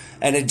thinking,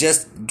 and it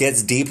just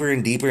gets deeper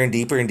and deeper and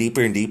deeper and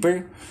deeper and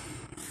deeper.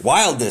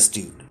 Wildness,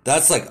 dude.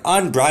 That's like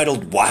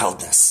unbridled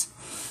wildness.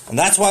 And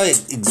that's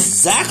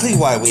exactly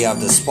why we have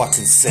this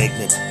fucking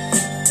segment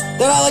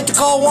that I like to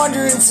call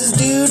Wonderances,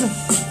 dude.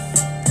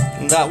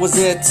 And that was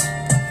it.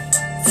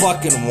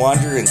 Fucking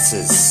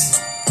Wonderances.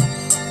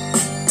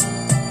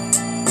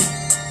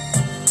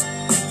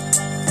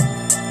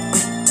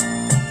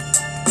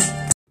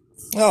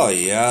 Oh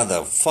yeah,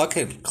 the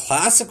fucking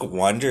classic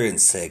Wondering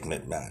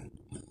segment, man.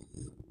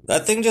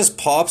 That thing just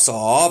pops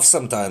off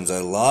sometimes.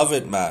 I love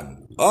it,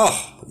 man.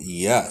 Oh,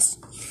 yes.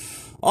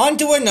 On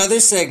to another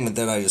segment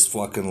that I just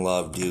fucking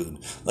love, dude.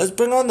 Let's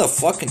bring on the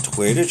fucking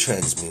Twitter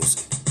trends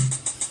music.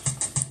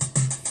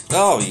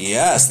 Oh,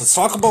 yes. Let's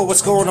talk about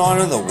what's going on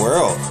in the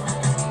world.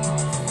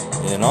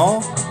 You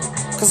know?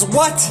 Because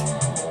what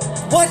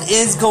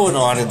is going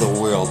on in the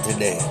world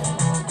today?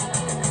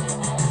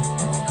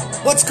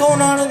 What's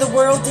going on in the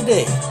world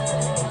today?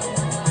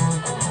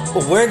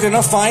 Well, we're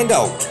gonna find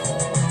out.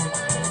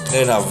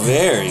 In a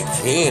very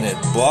peanut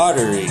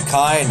buttery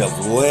kind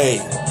of way.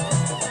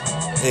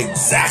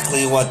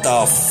 Exactly what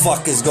the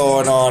fuck is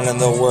going on in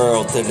the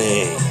world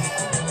today.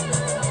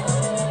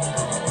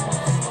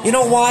 You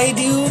know why,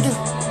 dude?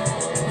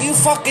 You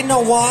fucking know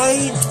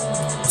why?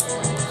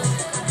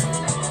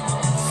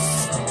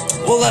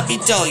 Well, let me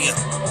tell you.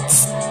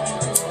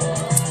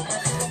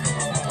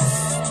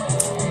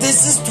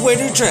 This is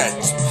Twitter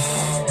Trends.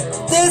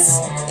 This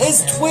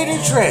is Twitter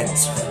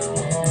Trends.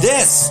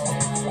 This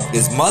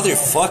is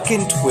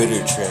motherfucking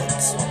Twitter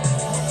Trends.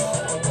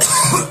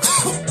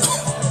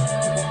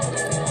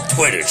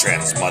 Twitter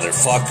Trends,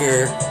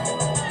 motherfucker.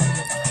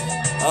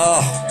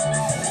 Oh.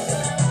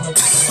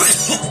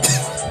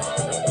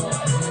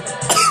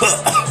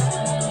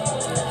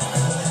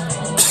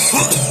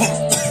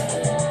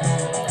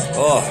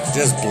 Oh,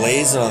 just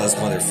blazing on this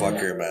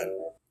motherfucker, man.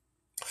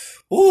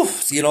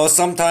 Oof, you know,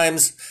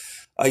 sometimes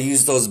I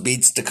use those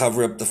beats to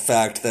cover up the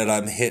fact that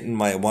I'm hitting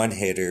my one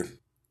hitter.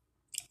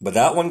 But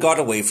that one got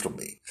away from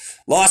me.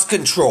 Lost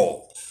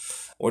control.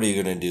 What are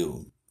you gonna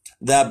do?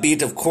 That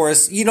beat, of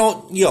course, you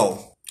know,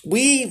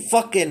 we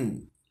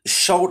fucking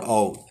shout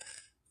out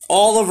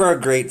all of our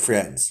great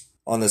friends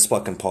on this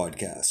fucking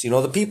podcast. You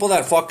know, the people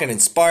that fucking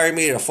inspire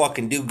me to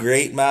fucking do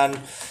great, man.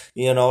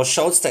 You know,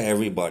 shouts to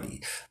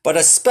everybody. But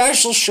a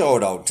special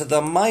shout out to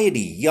the mighty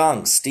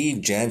young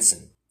Steve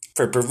Jensen.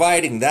 for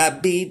providing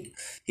that beat.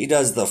 He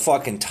does the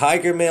fucking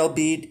Tiger Mail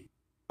beat.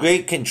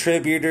 Great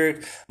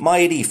contributor,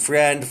 mighty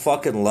friend.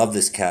 Fucking love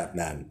this cat,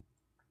 man.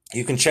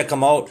 You can check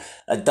him out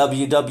at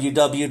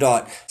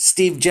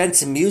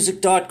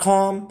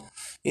www.stevejensenmusic.com.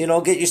 You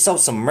know, get yourself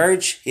some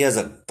merch. He has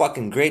a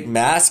fucking great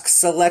mask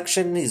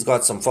selection. He's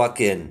got some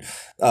fucking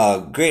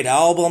great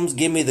albums.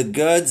 Give Me the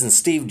Goods and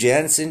Steve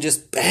Jensen.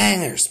 Just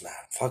bangers, man.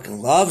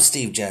 Fucking love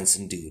Steve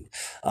Jensen, dude.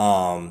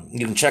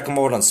 You can check him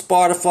out on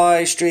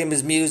Spotify, stream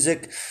his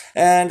music,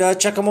 and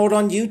check him out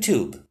on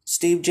YouTube.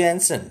 Steve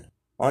Jensen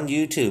on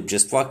YouTube.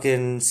 Just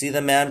fucking see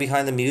the man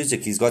behind the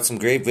music. He's got some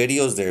great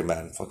videos there,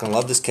 man. Fucking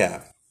love this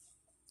cat.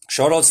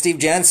 Shout out Steve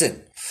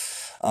Jensen.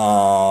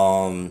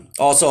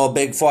 Also a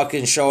big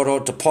fucking shout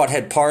out to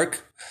Pothead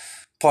Park.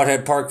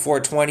 Pothead Park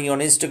 420 on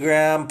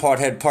Instagram.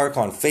 Pothead Park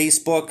on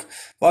Facebook.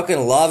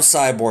 Fucking love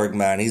Cyborg,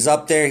 man. He's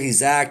up there.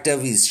 He's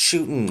active. He's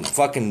shooting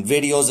fucking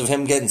videos of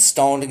him getting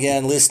stoned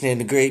again, listening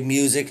to great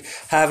music,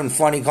 having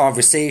funny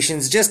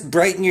conversations. Just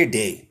brighten your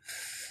day.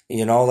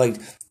 You know, like,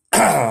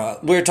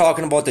 we're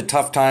talking about the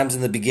tough times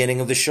in the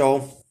beginning of the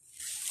show.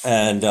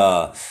 And,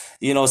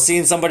 you know,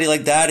 seeing somebody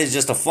like that is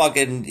just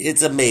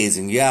it's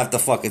amazing. You have to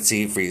fucking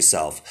see it for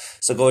yourself.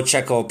 So go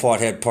check out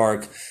Pothead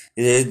Park.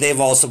 They've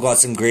also got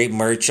some great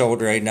merch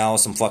out right now.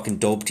 Some fucking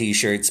dope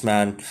t-shirts,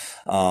 man.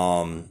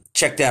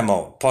 Check them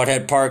out.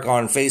 Pothead Park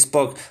on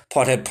Facebook.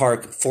 Pothead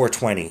Park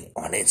 420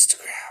 on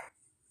Instagram.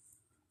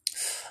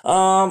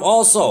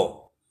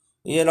 Also,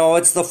 you know,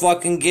 it's the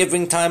fucking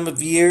giving time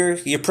of year.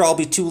 You're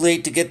probably too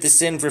late to get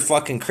this in for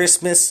fucking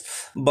Christmas,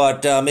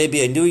 but maybe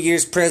a New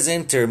Year's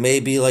present, or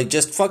maybe like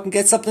just fucking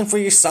get something for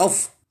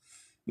yourself.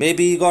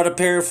 Maybe you got a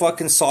pair of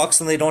fucking socks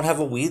and they don't have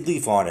a weed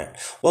leaf on it.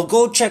 Well,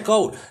 go check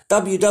out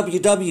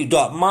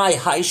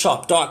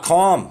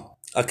www.myhighshop.com,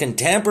 a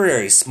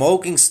contemporary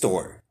smoking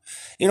store.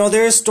 You know,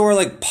 there's a store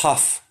like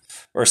Puff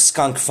or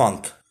Skunk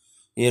Funk,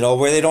 you know,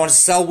 where they don't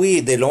sell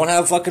weed. They don't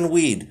have fucking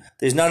weed.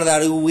 There's none of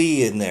that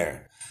ooh-wee in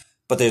there.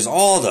 But there's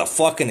all the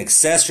fucking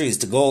accessories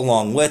to go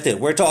along with it.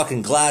 We're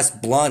talking glass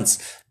blunts,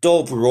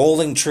 dope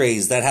rolling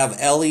trays that have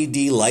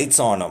LED lights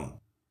on them.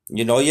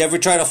 You know, you ever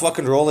try to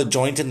fucking roll a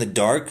joint in the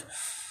dark?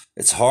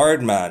 It's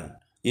hard, man.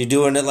 You're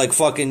doing it like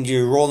fucking,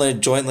 you're rolling a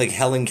joint like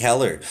Helen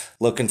Keller,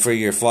 looking for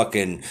your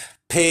fucking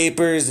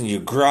papers and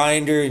your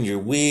grinder and your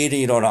weed,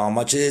 and you don't know how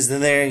much it is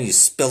in there, and you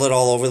spill it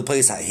all over the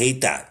place. I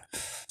hate that.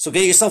 So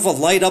get yourself a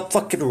light up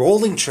fucking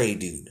rolling tray,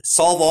 dude.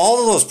 Solve all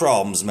of those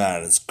problems,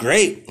 man. It's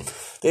great.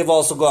 They've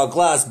also got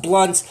glass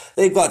blunts.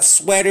 They've got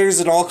sweaters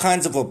and all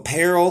kinds of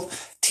apparel,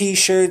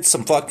 t-shirts,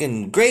 some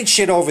fucking great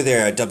shit over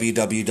there at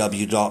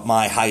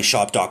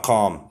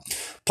www.myhighshop.com.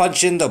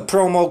 Punch in the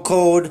promo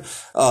code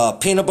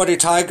Peanut Butter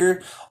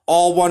Tiger,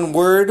 all one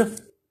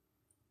word,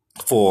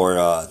 for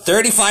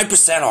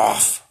 35%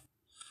 off.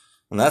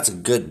 And that's a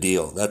good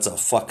deal. That's a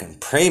fucking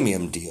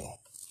premium deal.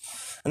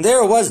 And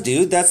there it was,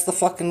 dude. That's the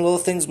fucking little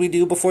things we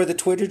do before the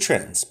Twitter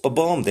trends.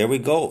 Ba-boom, there we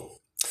go.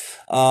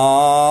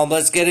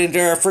 Let's get into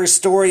our first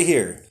story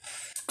here.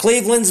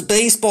 Cleveland's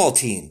baseball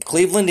team,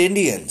 Cleveland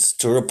Indians,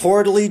 to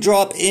reportedly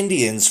drop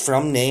Indians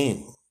from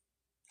name.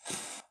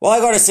 Well, I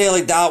gotta say,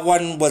 like, that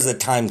one was a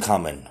time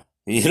coming.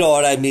 You know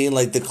what I mean?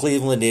 Like, the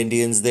Cleveland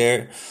Indians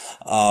there.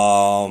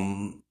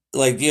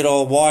 Like, you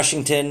know,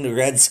 Washington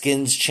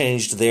Redskins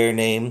changed their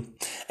name.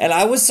 And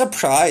I was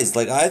surprised.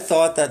 Like, I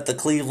thought that the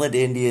Cleveland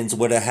Indians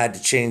would have had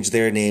to change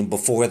their name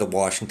before the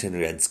Washington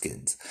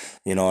Redskins.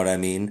 You know what I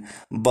mean?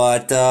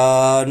 But,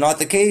 not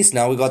the case.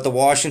 Now we got the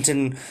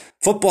Washington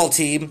football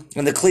team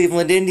and the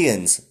Cleveland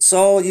Indians.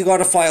 So you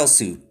gotta file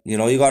suit. You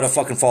know, you gotta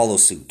fucking follow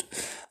suit.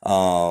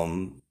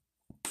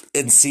 In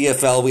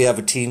CFL, we have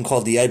a team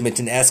called the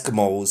Edmonton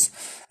Eskimos,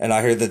 and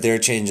I heard that they're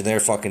changing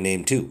their fucking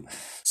name too.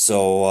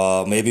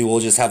 So, maybe we'll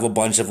just have a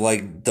bunch of,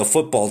 like, the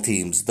football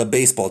teams, the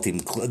baseball team,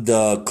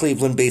 the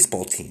Cleveland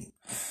baseball team,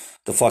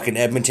 the fucking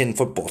Edmonton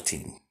football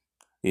team.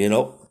 You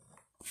know?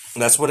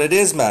 That's what it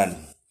is,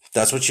 man.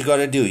 That's what you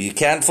gotta do. You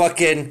can't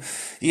fucking,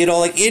 you know,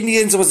 like,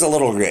 Indians was a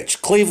little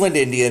rich. Cleveland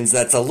Indians,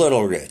 that's a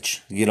little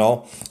rich, you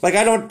know? Like,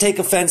 I don't take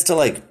offense to,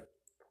 like,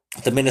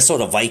 the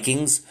Minnesota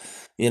Vikings.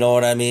 You know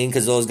what I mean?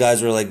 Because those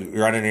guys were, like,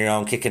 running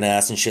around kicking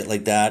ass and shit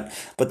like that.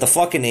 But the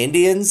fucking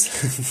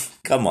Indians?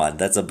 Come on,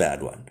 that's a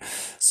bad one.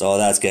 So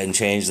that's getting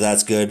changed.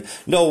 That's good.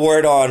 No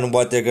word on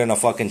what they're gonna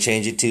fucking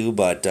change it to,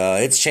 but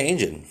it's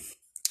changing.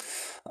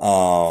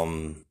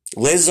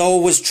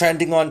 Lizzo was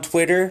trending on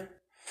Twitter.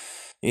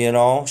 You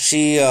know,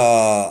 she,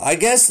 I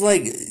guess,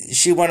 like,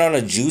 she went on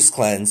a juice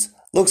cleanse.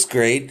 Looks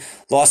great.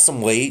 Lost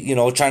some weight, you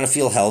know, trying to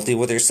feel healthy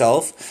with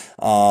herself.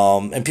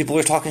 And people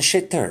were talking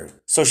shit to her.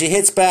 So she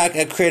hits back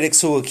at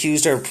critics who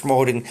accused her of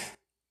promoting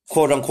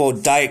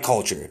quote-unquote diet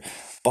culture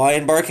by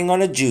embarking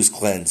on a juice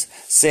cleanse,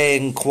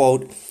 saying,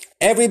 quote,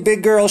 "Every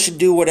big girl should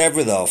do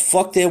whatever the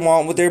fuck they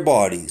want with their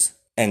bodies,"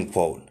 end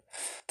quote.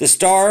 The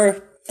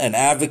star, an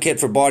advocate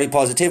for body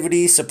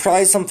positivity,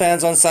 surprised some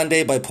fans on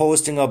Sunday by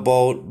posting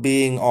about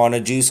being on a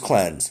juice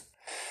cleanse.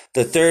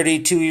 The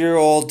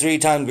 32-year-old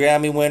three-time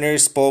Grammy winner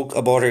spoke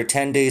about her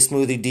 10-day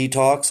smoothie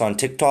detox on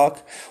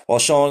TikTok while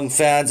showing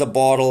fans a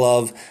bottle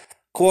of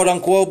quote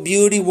unquote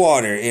beauty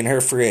water in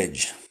her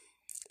fridge.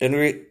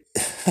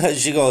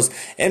 She goes,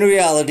 in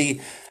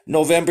reality,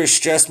 November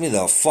stressed me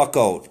the fuck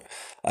out.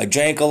 I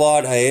drank a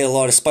lot, I ate a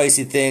lot of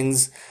spicy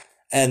things,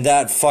 and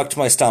that fucked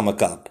my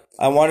stomach up.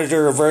 I wanted to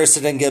reverse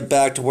it and get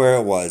back to where I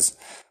was.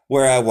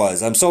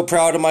 I'm so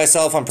proud of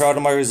myself. I'm proud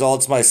of my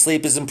results. My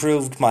sleep is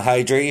improved, my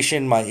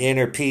hydration, my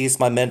inner peace,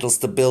 my mental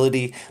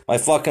stability, my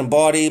fucking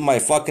body, my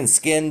fucking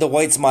skin, the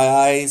whites of my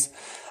eyes.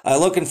 I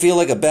look and feel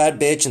like a bad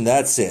bitch, and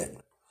that's it.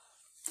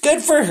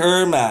 Good for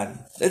her,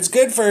 man. It's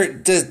good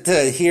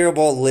to hear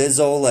about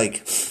Lizzo,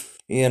 like,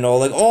 you know,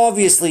 like,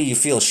 obviously you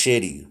feel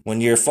shitty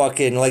when you're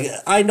fucking, like,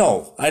 I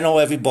know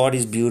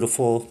everybody's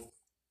beautiful,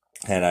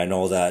 and I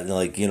know that,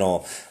 like, you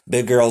know,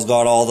 big girls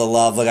got all the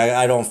love, like,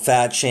 I don't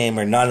fat shame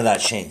or none of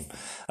that shame.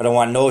 I don't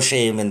want no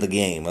shame in the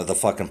game of the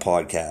fucking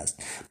podcast.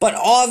 But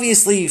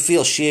obviously you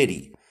feel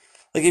shitty.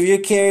 Like, if you're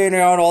carrying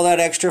around all that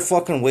extra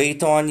fucking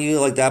weight on you,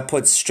 like, that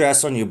puts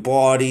stress on your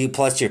body,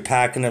 plus you're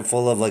packing it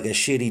full of, like, a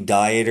shitty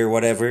diet or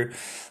whatever.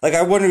 Like,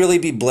 I wouldn't really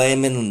be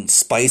blaming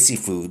spicy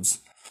foods.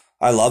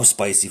 I love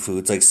spicy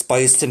foods. Like,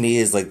 spice to me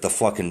is, like, the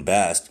fucking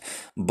best.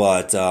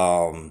 But,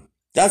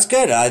 that's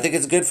good. I think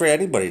it's good for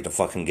anybody to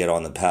fucking get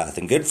on the path.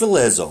 And good for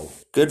Lizzo.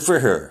 Good for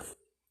her.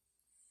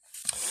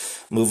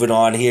 Moving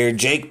on here,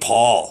 Jake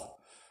Paul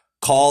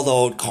called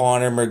out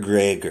Conor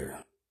McGregor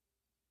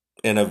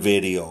in a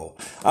video.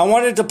 I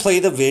wanted to play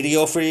the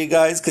video for you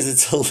guys because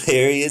it's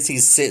hilarious.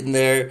 He's sitting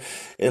there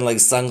in like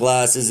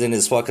sunglasses in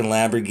his fucking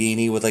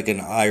Lamborghini with like an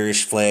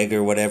Irish flag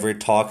or whatever,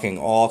 talking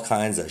all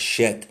kinds of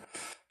shit.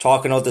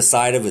 Talking out the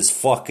side of his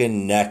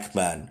fucking neck,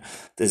 man.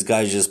 This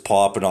guy's just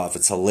popping off.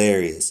 It's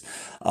hilarious.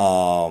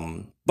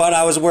 But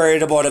I was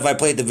worried about if I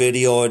played the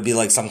video, it'd be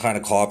like some kind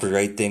of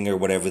copyright thing or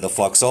whatever the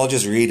fuck. So I'll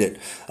just read it.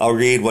 I'll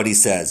read what he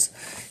says.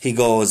 He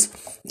goes,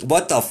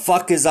 "What the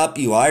fuck is up,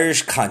 you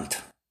Irish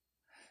cunt?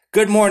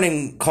 Good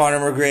morning,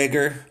 Conor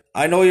McGregor.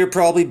 I know you're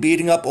probably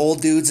beating up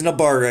old dudes in a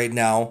bar right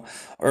now.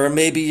 Or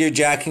maybe you're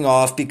jacking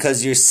off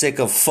because you're sick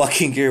of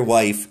fucking your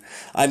wife.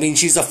 I mean,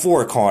 she's a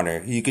 4,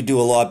 Conor. You could do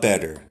a lot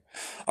better.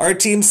 Our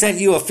team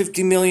sent you a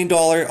 $50 million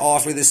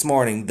offer this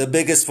morning, the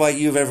biggest fight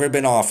you've ever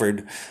been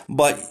offered,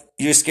 but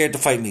you're scared to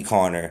fight me,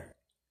 Conor.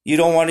 You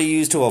don't want to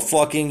use to a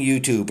fucking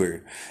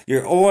YouTuber.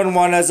 You're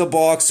 0-1 as a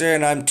boxer,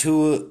 and I'm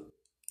 2-0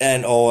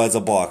 as a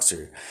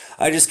boxer.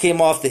 I just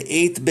came off the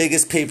 8th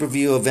biggest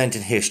pay-per-view event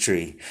in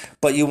history,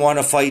 but you want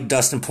to fight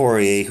Dustin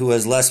Poirier, who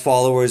has less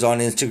followers on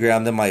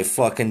Instagram than my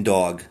fucking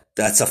dog.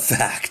 That's a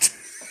fact."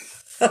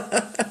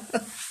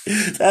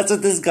 That's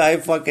what this guy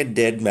fucking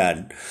did,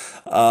 man.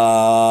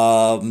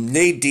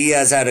 Nate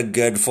Diaz had a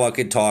good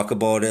fucking talk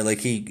about it.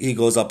 Like, he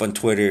goes up on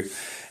Twitter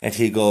and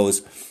he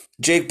goes,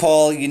 "Jake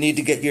Paul, you need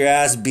to get your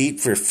ass beat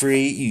for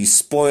free, you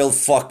spoiled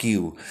fuck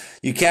you.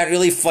 You can't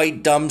really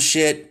fight dumb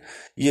shit.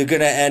 You're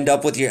gonna end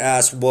up with your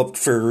ass whooped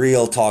for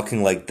real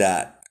talking like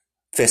that."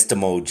 Fist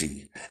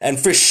emoji. And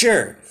for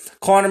sure,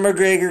 Conor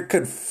McGregor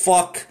could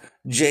fuck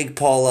Jake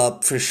Paul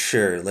up for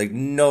sure. Like,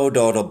 no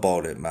doubt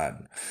about it,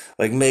 man.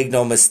 Like, make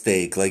no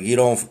mistake. Like, you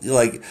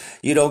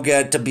don't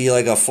get to be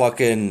like a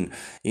fucking,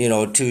 you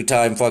know,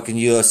 2-time fucking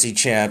UFC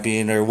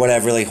champion or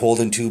whatever, like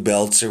holding 2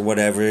 belts or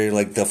whatever,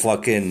 like the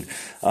fucking,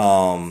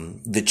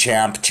 the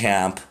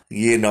champ,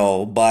 you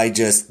know, by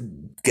just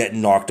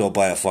getting knocked out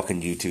by a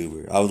fucking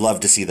YouTuber. I would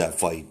love to see that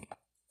fight.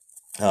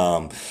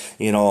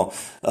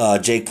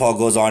 Jake Paul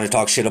goes on to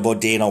talk shit about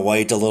Dana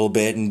White a little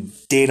bit, and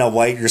Dana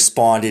White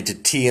responded to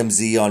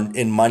TMZ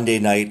in Monday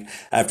night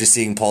after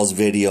seeing Paul's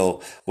video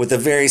with a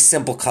very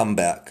simple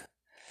comeback.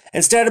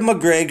 "Instead of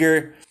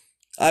McGregor,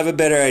 I have a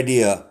better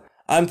idea.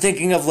 I'm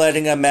thinking of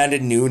letting Amanda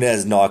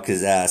Nunes knock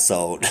his ass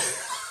out."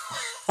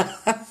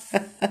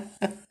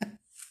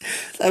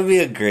 That'd be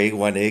a great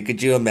one, eh?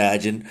 Could you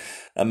imagine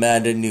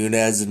Amanda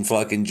Nunes and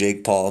fucking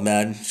Jake Paul,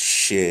 man?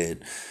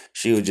 Shit.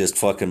 She would just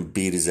fucking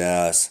beat his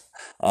ass.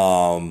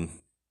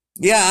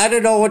 Yeah, I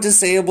don't know what to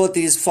say about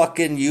these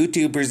fucking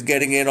YouTubers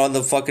getting in on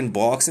the fucking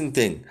boxing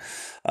thing.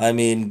 I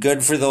mean,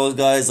 good for those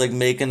guys, like,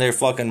 making their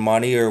fucking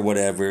money or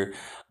whatever.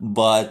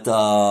 But,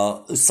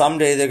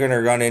 someday they're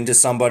gonna run into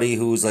somebody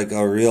who's, like,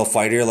 a real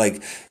fighter.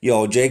 Like,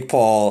 yo, Jake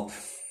Paul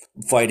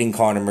fighting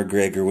Conor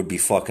McGregor would be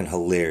fucking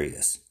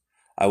hilarious.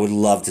 I would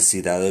love to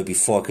see that. It would be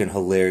fucking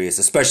hilarious.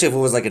 Especially if it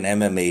was, like, an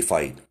MMA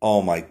fight.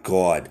 Oh, my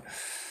God.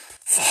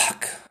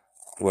 Fuck.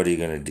 What are you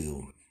gonna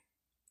do?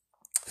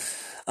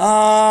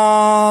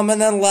 And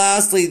then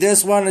lastly,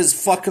 this one is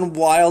fucking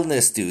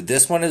wildness, dude.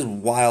 This one is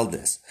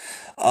wildness.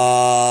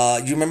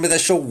 You remember that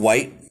show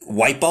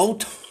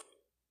Wipeout?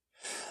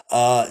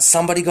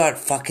 Somebody got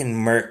fucking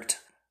murked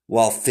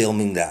while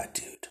filming that,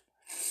 dude.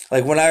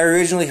 Like, when I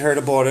originally heard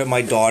about it,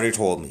 my daughter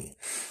told me.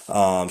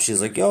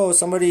 She's like, "Yo,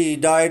 somebody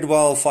died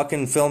while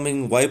fucking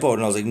filming Wipeout."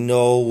 And I was like,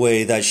 no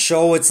way. That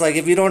show, it's like,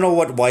 if you don't know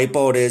what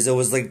Wipeout is, it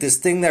was like this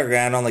thing that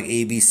ran on like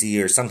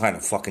ABC or some kind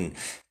of fucking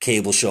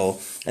cable show.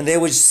 And they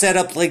would set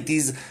up like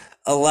these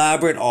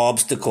elaborate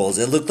obstacles.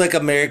 It looked like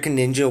American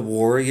Ninja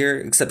Warrior,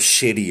 except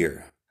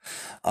shittier.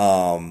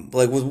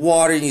 Like with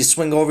water, and you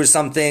swing over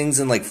some things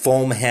and like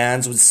foam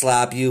hands would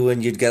slap you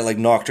and you'd get like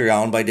knocked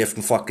around by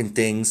different fucking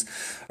things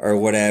or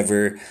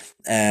whatever.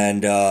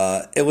 And,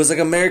 it was like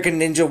American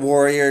Ninja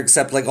Warrior,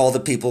 except like all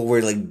the people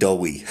were like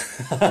doughy.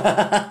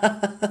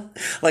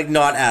 Like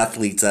not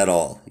athletes at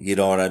all. You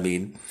know what I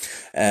mean?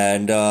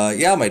 And,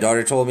 yeah, my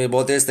daughter told me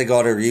about this. They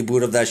got a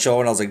reboot of that show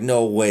and I was like,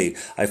 no way.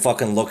 I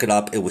fucking look it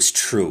up. It was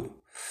true.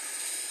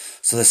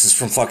 So this is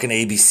from fucking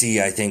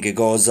ABC, I think. It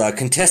goes,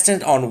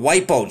 contestant on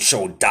Wipeout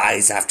show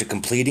dies after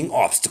completing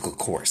obstacle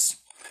course.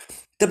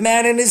 The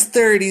man in his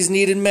 30s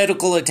needed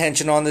medical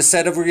attention on the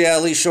set of a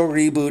reality show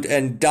reboot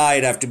and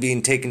died after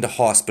being taken to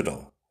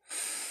hospital.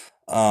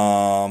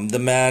 The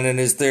man in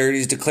his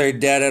 30s declared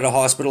dead at a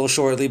hospital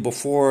shortly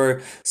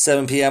before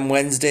 7 p.m.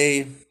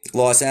 Wednesday.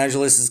 Los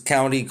Angeles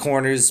County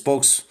Coroner's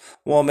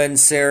spokeswoman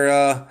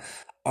Sarah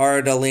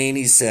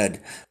Ardalani said,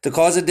 the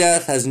cause of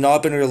death has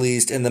not been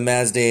released and the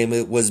man's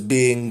name was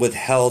being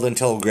withheld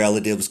until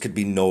relatives could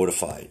be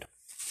notified.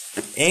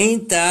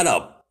 Ain't that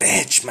a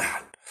bitch,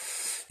 man?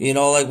 You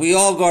know, like we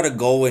all gotta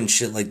go and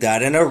shit like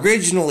that. And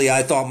originally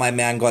I thought my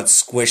man got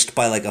squished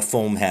by like a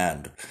foam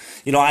hand.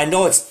 You know, I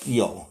know it's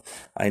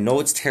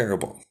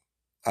terrible.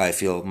 I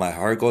feel my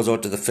heart goes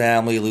out to the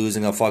family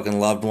losing a fucking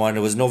loved one.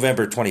 It was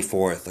November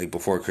 24th, like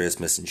before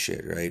Christmas and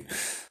shit, right?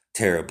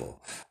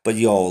 Terrible. But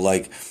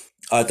like,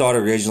 I thought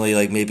originally,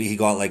 like, maybe he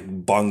got,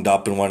 like, bunged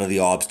up in one of the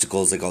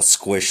obstacles, like, got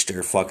squished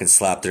or fucking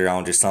slapped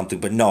around or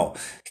something. But no,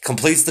 he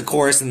completes the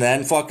course and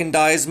then fucking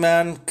dies,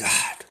 man.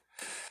 God,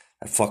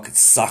 that fucking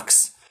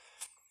sucks.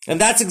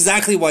 And that's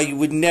exactly why you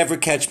would never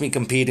catch me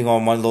competing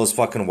on one of those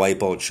fucking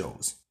Wipeout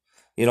shows.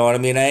 You know what I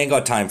mean? I ain't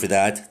got time for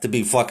that. To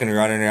be fucking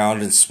running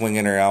around and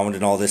swinging around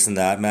and all this and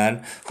that,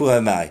 man. Who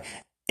am I?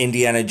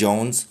 Indiana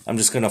Jones? I'm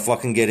just gonna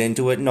fucking get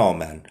into it? No,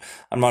 man.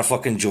 I'm not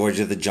fucking George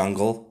of the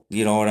Jungle.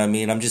 You know what I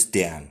mean? I'm just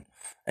Dan.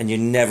 And you're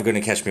never going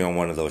to catch me on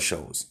one of those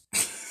shows.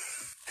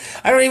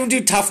 I don't even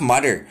do Tough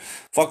Mudder.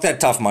 Fuck that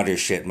Tough Mudder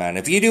shit, man.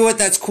 If you do it,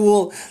 that's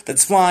cool.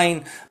 That's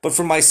fine. But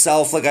for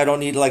myself, like, I don't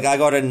need, like, I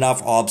got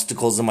enough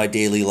obstacles in my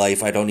daily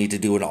life. I don't need to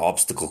do an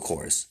obstacle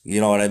course.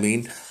 You know what I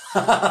mean?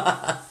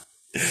 But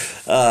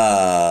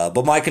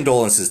my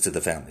condolences to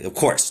the family. Of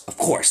course.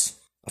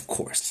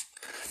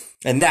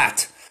 And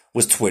that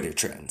was Twitter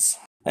Trends.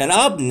 And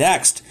up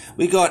next,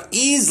 we got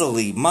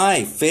easily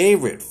my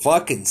favorite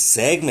fucking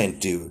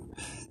segment, dude.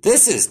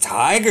 This is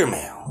Tiger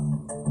Mail.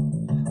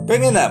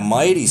 Bringing that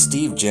mighty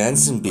Steve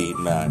Jensen beat,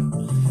 man.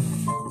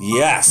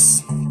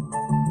 Yes.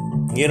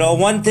 You know,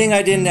 one thing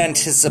I didn't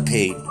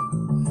anticipate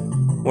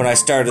when I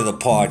started the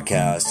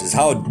podcast is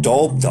how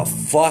dope the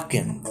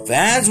fucking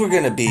fans were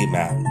gonna be,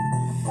 man.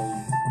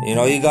 You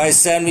know, you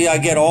guys send me, I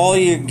get all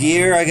your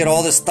gear, I get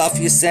all the stuff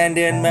you send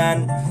in,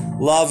 man.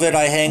 Love it.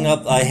 I hang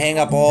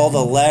up all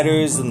the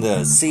letters and the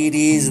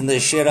CDs and the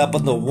shit up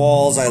on the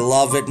walls. I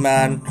love it,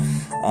 man.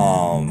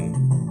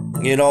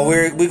 You know,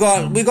 we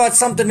got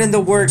something in the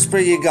works for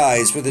you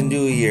guys for the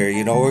new year.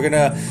 You know,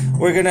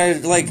 we're gonna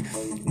like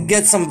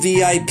get some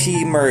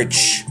VIP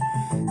merch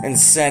and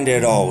send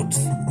it out.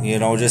 You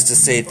know, just to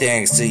say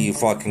thanks to you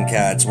fucking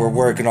cats. We're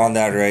working on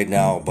that right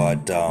now,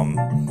 but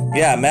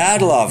yeah,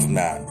 mad love,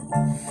 man.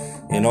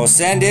 You know,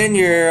 send in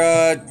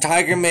your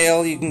Tiger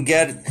Mail. You can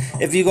get,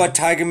 if you got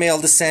Tiger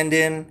Mail to send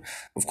in,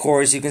 of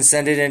course, you can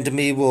send it in to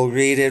me. We'll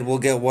read it. We'll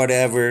get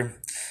whatever.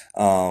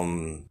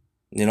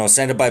 You know,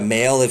 send it by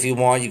mail if you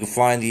want. You can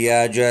find the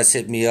address,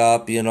 hit me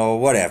up, you know,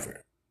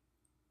 whatever.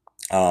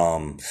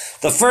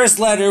 The first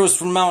letter was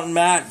from Mountain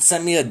Matt.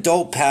 Sent me a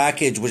dope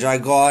package, which I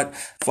got.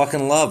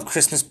 Fucking love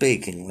Christmas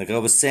baking, like I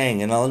was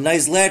saying. And a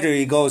nice letter.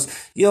 He goes,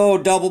 yo,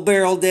 Double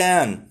Barrel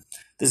Dan.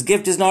 This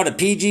gift is not a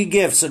PG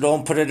gift, so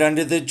don't put it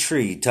under the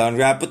tree to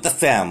unwrap with the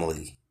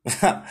family.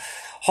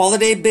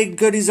 Holiday big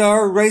goodies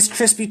are Rice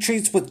Krispie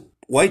treats with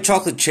white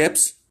chocolate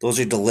chips. Those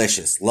are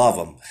delicious. Love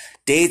them.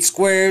 Date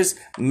squares,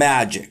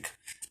 magic.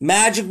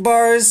 Magic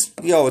bars,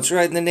 yo, it's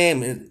right in the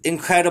name.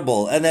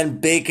 Incredible. And then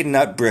bacon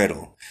nut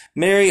brittle.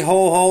 Merry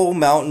ho ho,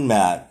 Mountain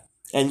Matt.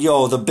 And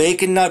yo, the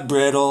bacon nut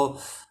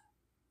brittle,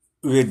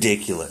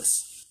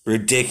 ridiculous.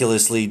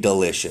 Ridiculously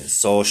delicious.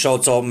 So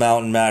shouts out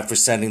Mountain Matt for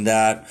sending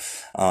that.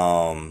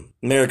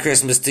 Merry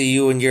Christmas to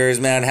you and yours,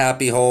 man.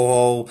 Happy ho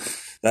ho.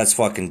 That's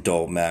fucking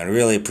dope, man.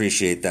 Really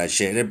appreciate that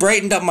shit. It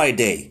brightened up my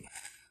day.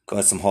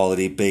 Got some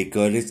holiday baked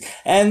goodies.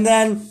 And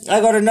then I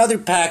got another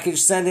package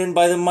sent in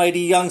by the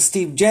mighty young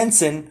Steve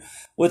Jensen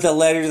with a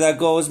letter that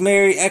goes,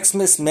 Merry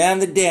Xmas, man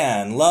the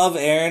Dan. Love,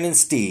 Aaron and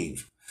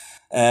Steve.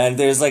 And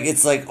there's like,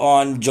 it's like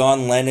on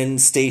John Lennon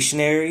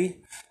stationery.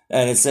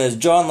 And it says,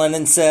 John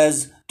Lennon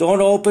says,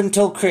 don't open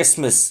till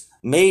Christmas,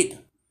 mate.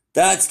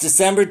 That's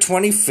December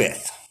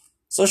 25th.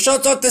 So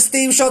shouts out to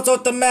Steve, shouts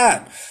out to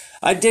Matt.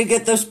 I did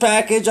get this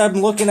package. I'm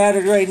looking at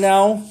it right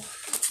now.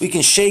 We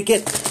can shake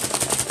it.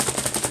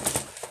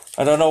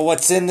 I don't know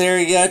what's in there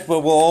yet,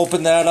 but we'll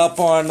open that up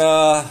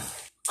on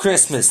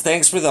Christmas.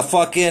 Thanks for the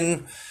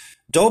fucking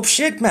dope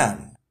shit,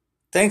 man.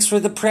 Thanks for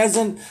the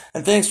present,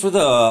 and thanks for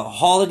the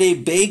holiday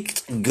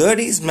baked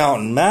goodies,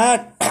 Mountain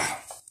Matt.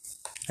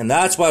 And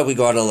that's why we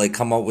gotta like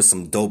come up with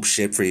some dope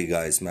shit for you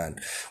guys, man.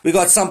 We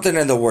got something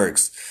in the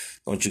works.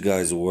 Don't you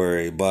guys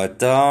worry.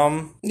 But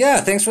yeah,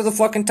 thanks for the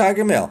fucking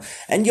Tiger Mail.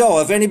 And yo,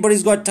 if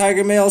anybody's got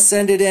Tiger Mail,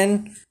 send it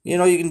in. You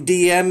know, you can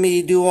DM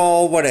me, do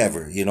all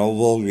whatever. You know,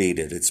 we'll read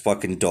it. It's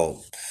fucking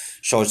dope.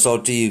 Shouts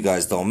out to you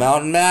guys though.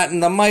 Mountain Matt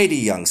and the mighty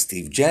young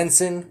Steve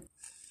Jensen.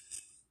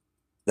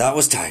 That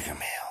was Tiger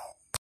Mail.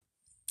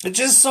 It's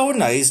just so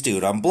nice,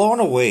 dude. I'm blown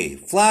away.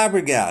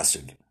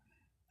 Flabbergasted.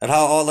 At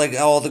how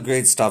all the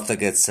great stuff that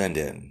gets sent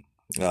in.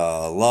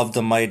 Love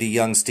the mighty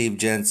young Steve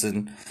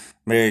Jensen.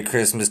 Merry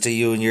Christmas to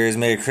you and yours.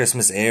 Merry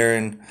Christmas,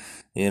 Aaron.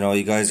 You know,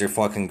 you guys are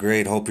fucking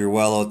great. Hope you're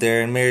well out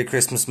there. And Merry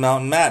Christmas,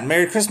 Mountain Matt.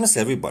 Merry Christmas,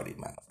 everybody,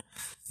 man.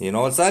 You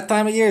know, it's that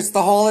time of year. It's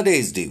the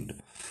holidays, dude.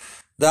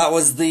 That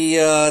was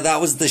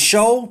the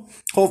show.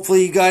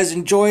 Hopefully you guys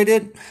enjoyed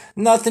it.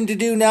 Nothing to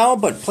do now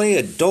but play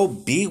a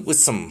dope beat with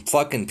some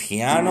fucking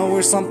piano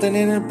or something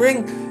in it.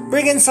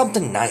 Bring in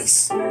something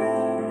nice.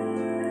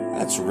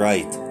 That's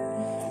right.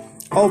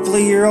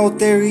 Hopefully you're out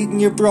there eating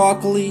your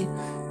broccoli,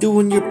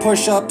 doing your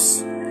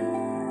push-ups,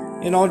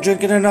 you know,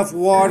 drinking enough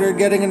water,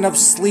 getting enough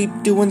sleep,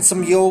 doing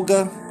some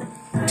yoga,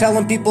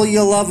 telling people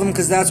you love them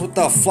because that's what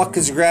the fuck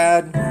is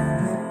rad.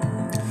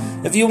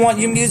 If you want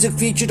your music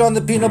featured on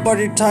the Peanut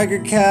Butter Tiger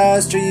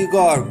Cast, or you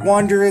got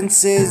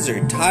wanderances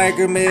or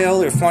Tiger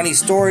Mail or funny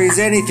stories,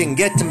 anything,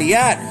 get to me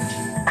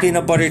at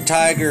Peanut Butter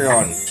Tiger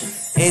on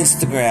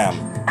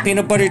Instagram.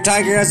 Peanut Butter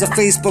Tiger has a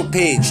Facebook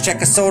page.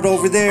 Check us out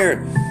over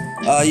there.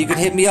 You can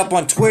hit me up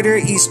on Twitter,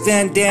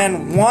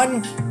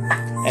 EastVanDan1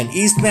 and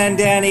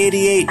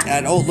EastVanDan88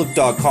 at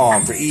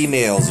Outlook.com for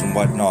emails and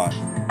whatnot.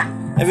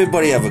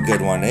 Everybody have a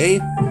good one, eh?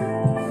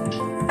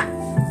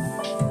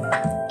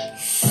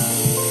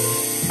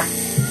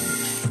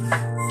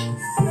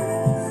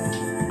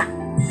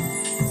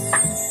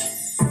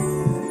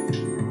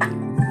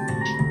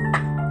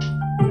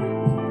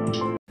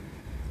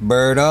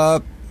 Bird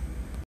up.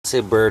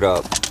 Say bird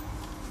up.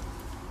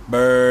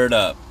 Bird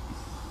up.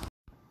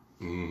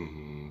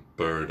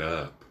 Bird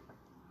up.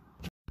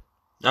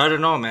 I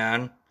don't know,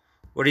 man.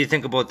 What do you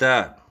think about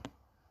that?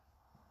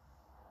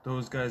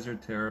 Those guys are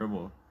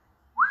terrible.